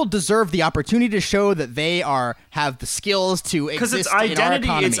 People deserve the opportunity to show that they have the skills to exist in our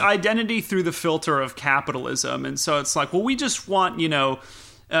economy. It's identity through the filter of capitalism. And so it's like, well, we just want, you know,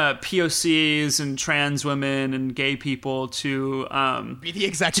 POCs and trans women and gay people to be the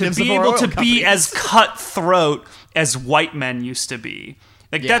executives to be of able to companies. be as cutthroat as white men used to be.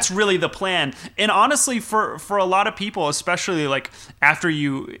 Like that's really the plan. And honestly, for a lot of people, especially like after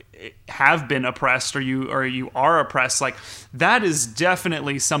you have been oppressed or you are oppressed, like that is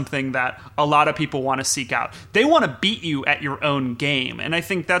definitely something that a lot of people want to seek out. They want to beat you at your own game. And I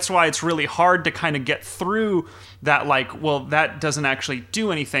think that's why it's really hard to kind of get through that, like, well, that doesn't actually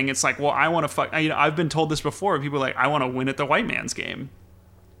do anything. It's like, well, I want to I've been told this before. People are like, I want to win at the white man's game.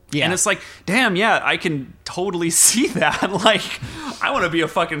 Yeah. And it's like, damn, I can totally see that. Like, I want to be a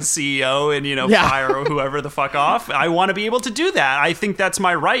fucking CEO and, you know, fire whoever the fuck off. I want to be able to do that. I think that's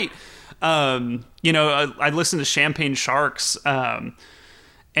my right. You know, I listened to Champagne Sharks, and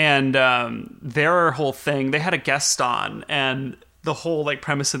their whole thing, they had a guest on, and the whole like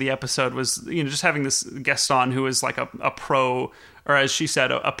premise of the episode was, you know, just having this guest on who was like a pro, or as she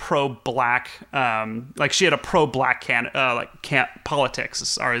said, a pro-black, like she had a pro-black politics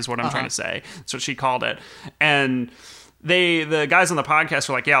is what I'm trying to say. That's what she called it. And the guys on the podcast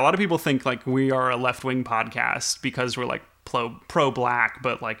were like, yeah, a lot of people think like we are a left-wing podcast because we're like pro-black,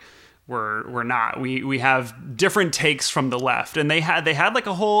 but like we're not. We have different takes from the left. And they had like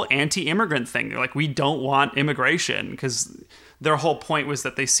a whole anti-immigrant thing. They're like, we don't want immigration, because their whole point was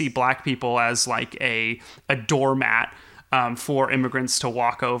that they see black people as like a doormat for immigrants to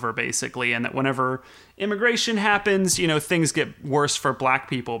walk over, basically, and that whenever immigration happens, you know, things get worse for black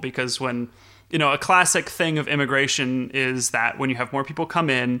people, because when, you know, a classic thing of immigration is that when you have more people come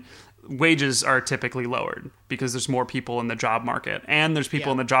in, wages are typically lowered because there's more people in the job market, and there's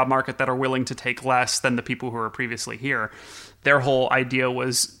people in the job market that are willing to take less than the people who were previously here. Their whole idea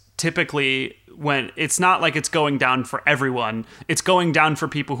was typically, when it's not like it's going down for everyone, it's going down for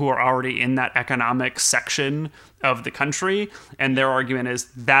people who are already in that economic section of the country, and their argument is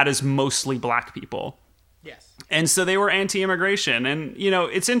that is mostly black people. Yes. And so they were anti-immigration, and you know,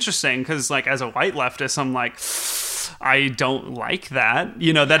 it's interesting because like as a white leftist, I'm like, I don't like that.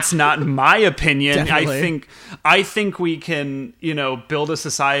 You know, that's not my opinion. Definitely. I think we can, you know, build a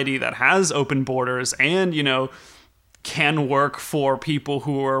society that has open borders and, you know, can work for people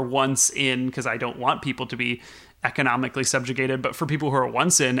who were once in, because I don't want people to be economically subjugated, but for people who are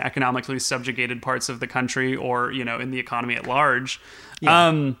once in economically subjugated parts of the country, or, you know, in the economy at large.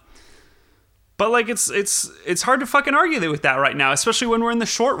 Yeah. But like it's hard to fucking argue with that right now, especially when we're in the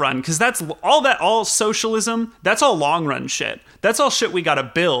short run, because that's all socialism, that's all long run shit. That's all shit we got to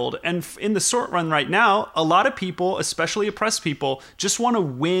build. And in the short run right now, a lot of people, especially oppressed people, just want to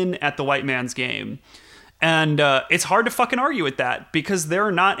win at the white man's game. And it's hard to fucking argue with that, because there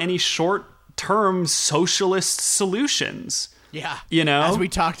are not any short-term socialist solutions. Yeah. You know? As we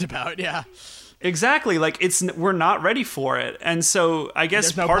talked about, yeah. Exactly. Like, we're not ready for it. And so I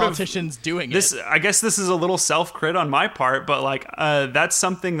guess there's no part politicians of doing this, it. I guess this is a little self-crit on my part, but like that's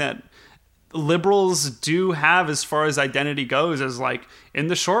something that liberals do have as far as identity goes, is like, in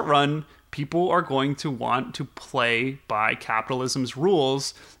the short run, people are going to want to play by capitalism's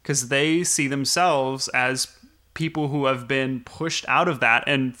rules because they see themselves as people who have been pushed out of that,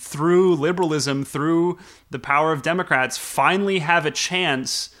 and through liberalism, through the power of Democrats, finally have a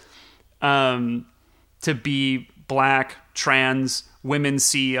chance to be black, trans, women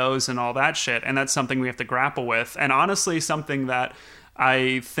CEOs and all that shit. And that's something we have to grapple with. And honestly, something that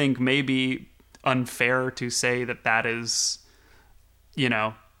I think may be unfair to say that is, you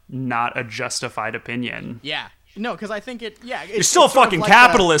know, not a justified opinion. Yeah. No, because I think you're still a fucking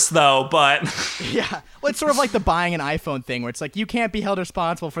capitalist, though, but... Yeah. Well, it's sort of like the buying an iPhone thing, where it's like, you can't be held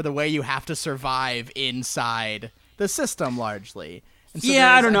responsible for the way you have to survive inside the system, largely. And so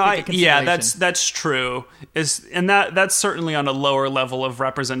I don't know. That's true. And that's certainly on a lower level of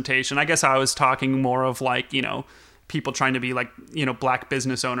representation. I guess I was talking more of like, people trying to be like, black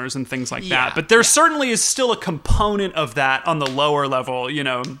business owners and things like that. But there certainly is still a component of that on the lower level,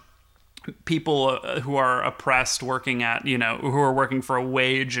 people who are oppressed working at, who are working for a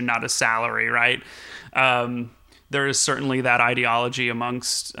wage and not a salary, right? There is certainly that ideology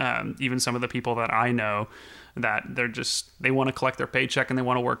amongst even some of the people that I know, that they want to collect their paycheck and they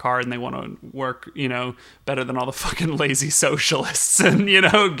want to work hard and they want to work, better than all the fucking lazy socialists and,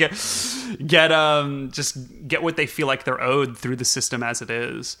 just get what they feel like they're owed through the system as it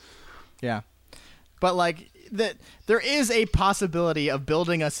is. Yeah. But like, there is a possibility of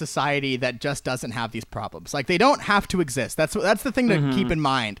building a society that just doesn't have these problems. Like, they don't have to exist. That's the thing to keep in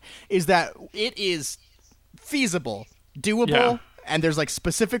mind, is that it is feasible, doable, and there's like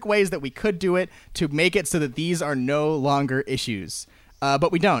specific ways that we could do it to make it so that these are no longer issues.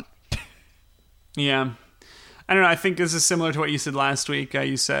 But we don't. Yeah. I don't know. I think this is similar to what you said last week.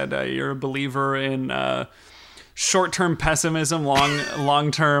 You said you're a believer in... short-term pessimism,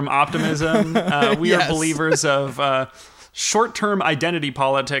 long-term optimism. We are believers of short-term identity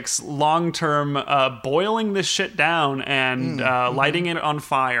politics, long-term boiling this shit down and lighting it on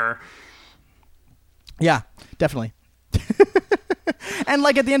fire. Yeah, definitely. And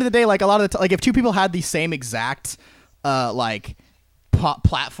like at the end of the day, like a lot of the like if two people had the same exact platform,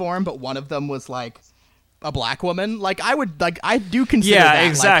 but one of them was like a black woman, like I do consider that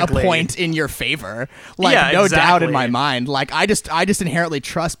exactly. Like a point in your favor, like no doubt in my mind. Like I just inherently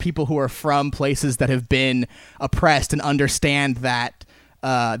trust people who are from places that have been oppressed and understand that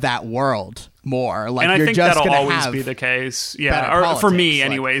world more. Like, and I you're think just that'll gonna always be the case. Yeah, or politics, for me,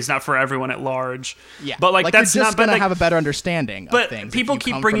 anyways, not for everyone at large. Yeah, but like that's you're just not gonna have a better understanding. But of things people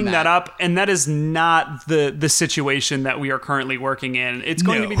keep bringing that up, and that is not the situation that we are currently working in. It's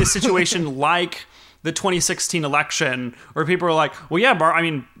going to be the situation like the 2016 election, where people are like, well, yeah,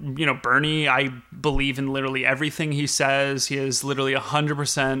 Bernie, I believe in literally everything he says. He has literally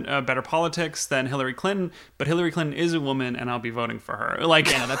 100% better politics than Hillary Clinton, but Hillary Clinton is a woman, and I'll be voting for her. Like,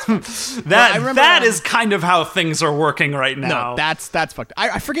 that's that is kind of how things are working right now. No, that's fucked.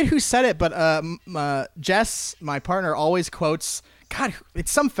 I forget who said it, but Jess, my partner, always quotes, God,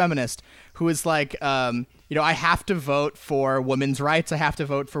 it's some feminist who is like, I have to vote for women's rights. I have to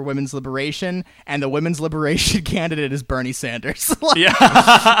vote for women's liberation, and the women's liberation candidate is Bernie Sanders. And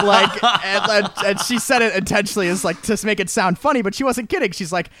she said it intentionally as like to make it sound funny, but she wasn't kidding.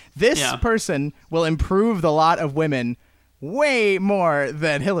 She's like, this person will improve the lot of women way more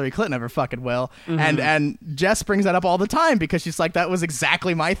than Hillary Clinton ever fucking will. Mm-hmm. And Jess brings that up all the time because she's like, that was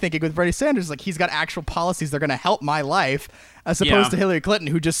exactly my thinking with Bernie Sanders. Like, he's got actual policies that are going to help my life, as opposed to Hillary Clinton,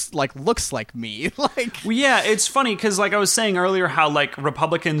 who just like looks like me. It's funny because like I was saying earlier, how like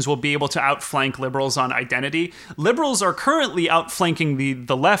Republicans will be able to outflank liberals on identity. Liberals are currently outflanking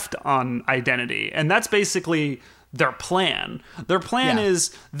the left on identity, and that's basically their plan. Their plan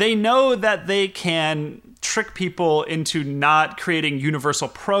is they know that they can trick people into not creating universal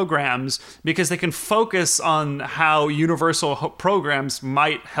programs because they can focus on how universal programs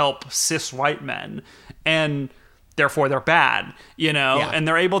might help cis white men, and therefore they're bad, and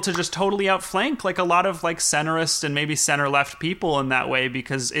they're able to just totally outflank like a lot of like centrist and maybe center left people in that way,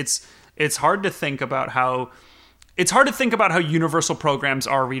 because it's hard to think about how universal programs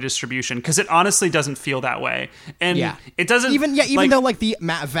are redistribution, because it honestly doesn't feel that way. And it doesn't even though like the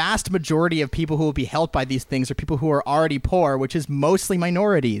vast majority of people who will be helped by these things are people who are already poor, which is mostly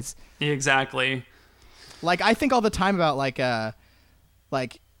minorities. Exactly. Like, I think all the time about like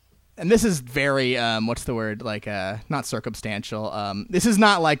and this is very what's the word, like not circumstantial, this is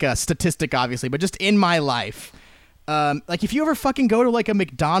not like a statistic obviously, but just in my life, like if you ever fucking go to like a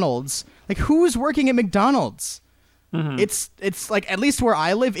McDonald's, like who's working at McDonald's? Mm-hmm. It's like, at least where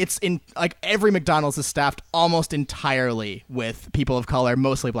I live, it's in like every McDonald's is staffed almost entirely with people of color,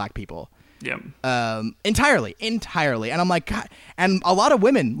 mostly black people. Yeah. Entirely. And I'm like, God, and a lot of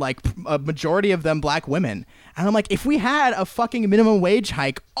women, like a majority of them black women. And I'm like, if we had a fucking minimum wage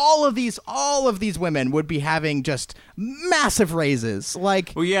hike, all of these women would be having just massive raises.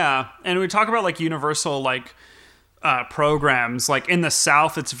 Like, well, yeah. And we talk about like universal, like, programs, like in the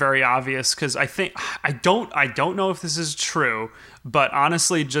South, it's very obvious, because I think I don't know if this is true, but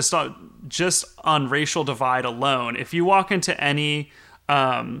honestly, just on racial divide alone, if you walk into any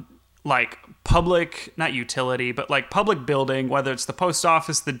like public, not utility, but like public building, whether it's the post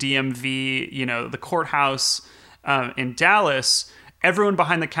office, the DMV, the courthouse in Dallas, everyone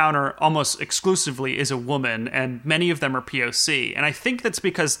behind the counter almost exclusively is a woman, and many of them are POC. And I think that's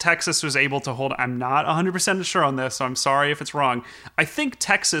because Texas was able to hold, I'm not 100% sure on this, so I'm sorry if it's wrong. I think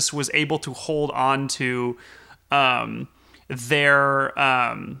Texas was able to hold on to their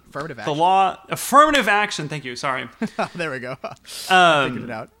affirmative action. The law, affirmative action. Thank you. Sorry. There we go. Figured it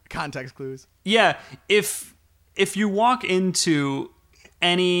out. Context clues. Yeah. If you walk into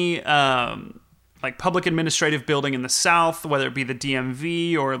any like public administrative building in the South, whether it be the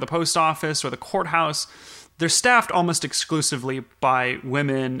DMV or the post office or the courthouse, they're staffed almost exclusively by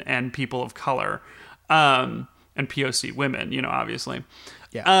women and people of color, and POC women, obviously.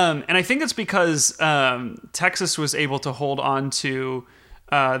 Yeah. And I think it's because Texas was able to hold on to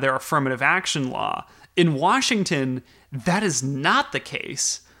their affirmative action law. In Washington, that is not the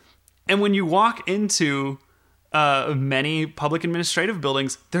case. And when you walk into many public administrative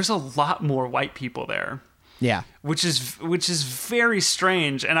buildings, there's a lot more white people there. Yeah. Which is very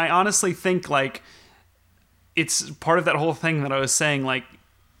strange. And I honestly think like it's part of that whole thing that I was saying, like,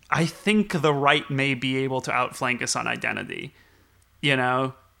 I think the right may be able to outflank us on identity.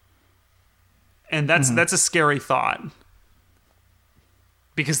 And that's a scary thought.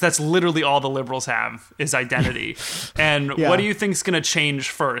 Because that's literally all the liberals have is identity. And what do you think is going to change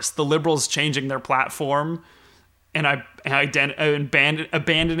first? The liberals changing their platform and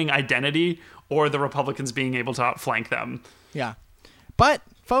abandoning identity, or the Republicans being able to outflank them? Yeah. But,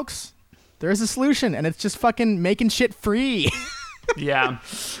 folks, there is a solution, and it's just fucking making shit free. Yeah.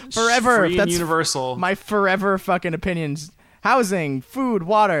 Forever. Free and That's universal. My forever fucking opinions. Housing, food,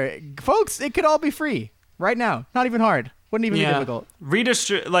 water. Folks, it could all be free right now. Not even hard. Wouldn't even be difficult.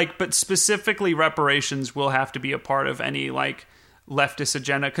 But specifically reparations will have to be a part of any like leftist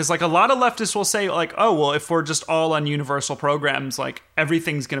agenda, because like a lot of leftists will say like, oh well, if we're just all on universal programs, like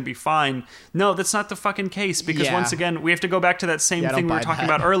everything's gonna be fine. No, that's not the fucking case, because once again we have to go back to that same thing we were talking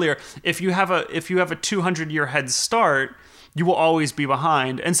about earlier. If you have a 200-year head start, you will always be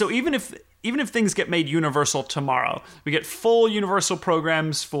behind. And so even if things get made universal tomorrow, we get full universal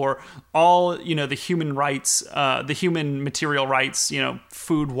programs for all, the human rights, the human material rights,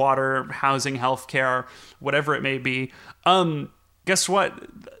 food, water, housing, healthcare, whatever it may be. Guess what?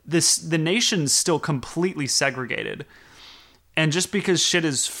 The nation's still completely segregated. And just because shit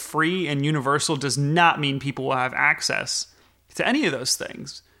is free and universal does not mean people will have access to any of those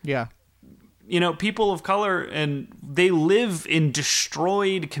things. Yeah. People of color, and they live in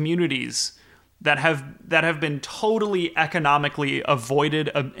destroyed communities that have been totally economically avoided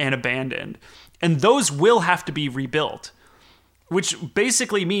and abandoned. And those will have to be rebuilt, which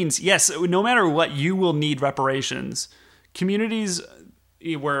basically means, yes, no matter what, you will need reparations. Communities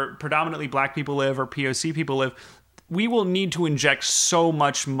where predominantly black people live or POC people live, we will need to inject so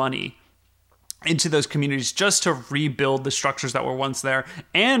much money into those communities just to rebuild the structures that were once there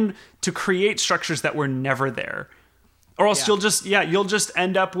and to create structures that were never there. Or else you'll just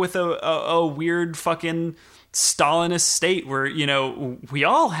end up with a weird fucking Stalinist state where, we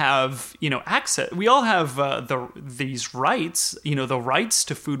all have, access. We all have these rights, the rights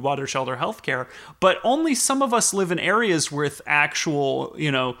to food, water, shelter, healthcare, but only some of us live in areas with actual,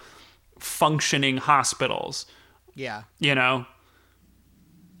 functioning hospitals. Yeah.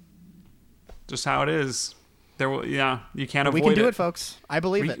 Just how it is. You can't avoid it. We can do it, folks. I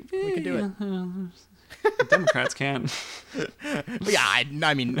believe it. We can do it. The Democrats can't. Yeah,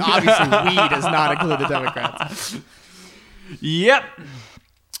 I mean, obviously we does not include the Democrats. Yep.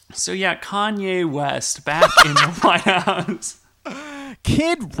 So yeah, Kanye West back in the White House.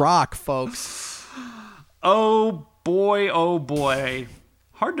 Kid Rock, folks. Oh boy.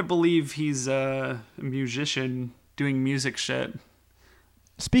 Hard to believe he's a musician doing music shit.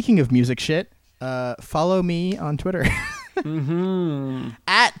 Speaking of music shit, follow me on Twitter.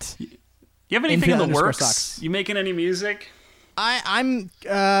 At you have anything in the works? Socks. You making any music? I'm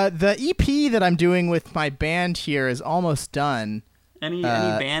the EP that I'm doing with my band here is almost done. Any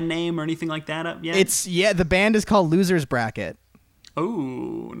band name or anything like that up yet? The band is called Losers Bracket.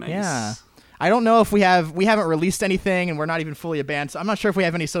 Oh, nice. Yeah. I don't know if we haven't released anything, and we're not even fully a band, so I'm not sure if we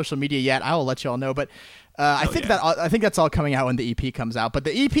have any social media yet. I will let you all know, but I think that's all coming out when the EP comes out. But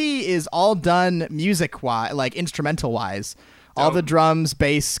the EP is all done music-wise, like instrumental-wise. All the drums,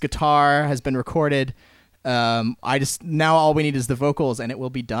 bass, guitar has been recorded. Now all we need is the vocals, and it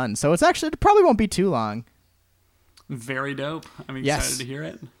will be done. So it probably won't be too long. Very dope. I'm excited to hear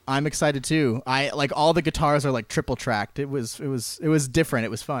it. I'm excited too. All the guitars are like triple tracked. It was different.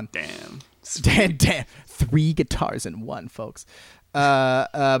 It was fun. Damn. Damn. 3 guitars in one, folks.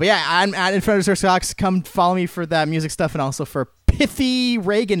 But yeah, I'm at Infinite_Cox. Come follow me for that music stuff and also for pithy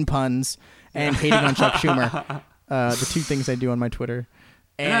Reagan puns and hating on Chuck Schumer. The two things I do on my Twitter.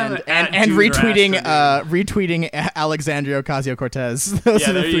 And retweeting Alexandria Ocasio-Cortez. Those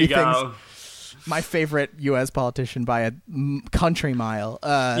are the three things. My favorite U.S. politician by a country mile.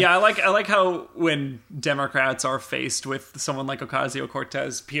 Yeah, I like how when Democrats are faced with someone like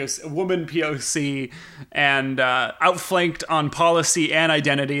Ocasio-Cortez, woman POC, and outflanked on policy and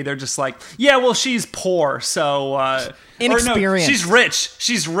identity, they're just like, yeah, well, she's poor, so... inexperienced. No,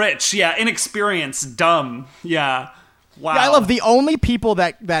 she's rich. Yeah, inexperienced, dumb. Yeah. Wow. Yeah, I love the only people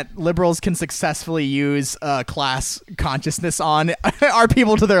that liberals can successfully use class consciousness on are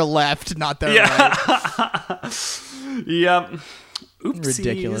people to their left, not their right. Yep. Oopsies.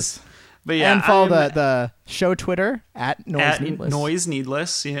 Ridiculous. But yeah, and follow the show Twitter at Noise Needless. Noise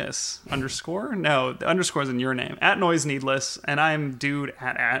Needless, yes. Underscore? No, the underscore is in your name. At Noise Needless, and I'm dude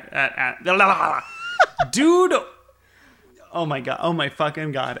at dude. Oh my god! Oh my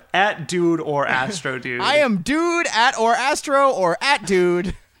fucking god! At dude or Astro dude. I am dude at or Astro or at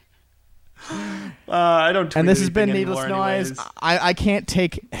dude. I don't. Tweet and this has been anymore Needless Noise. anyways. I can't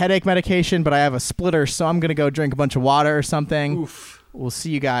take headache medication, but I have a splitter, so I'm gonna go drink a bunch of water or something. Oof. We'll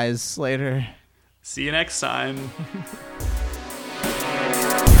see you guys later. See you next time.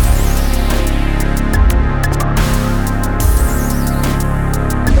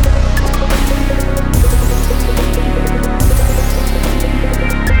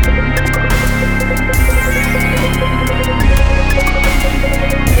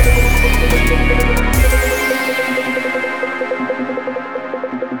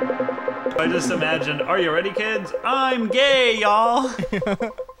 I just imagined, are you ready, kids? I'm gay, y'all.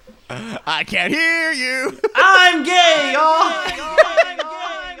 I can't hear you. I'm gay, y'all.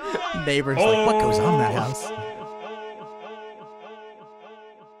 Neighbors like, what goes on in that house?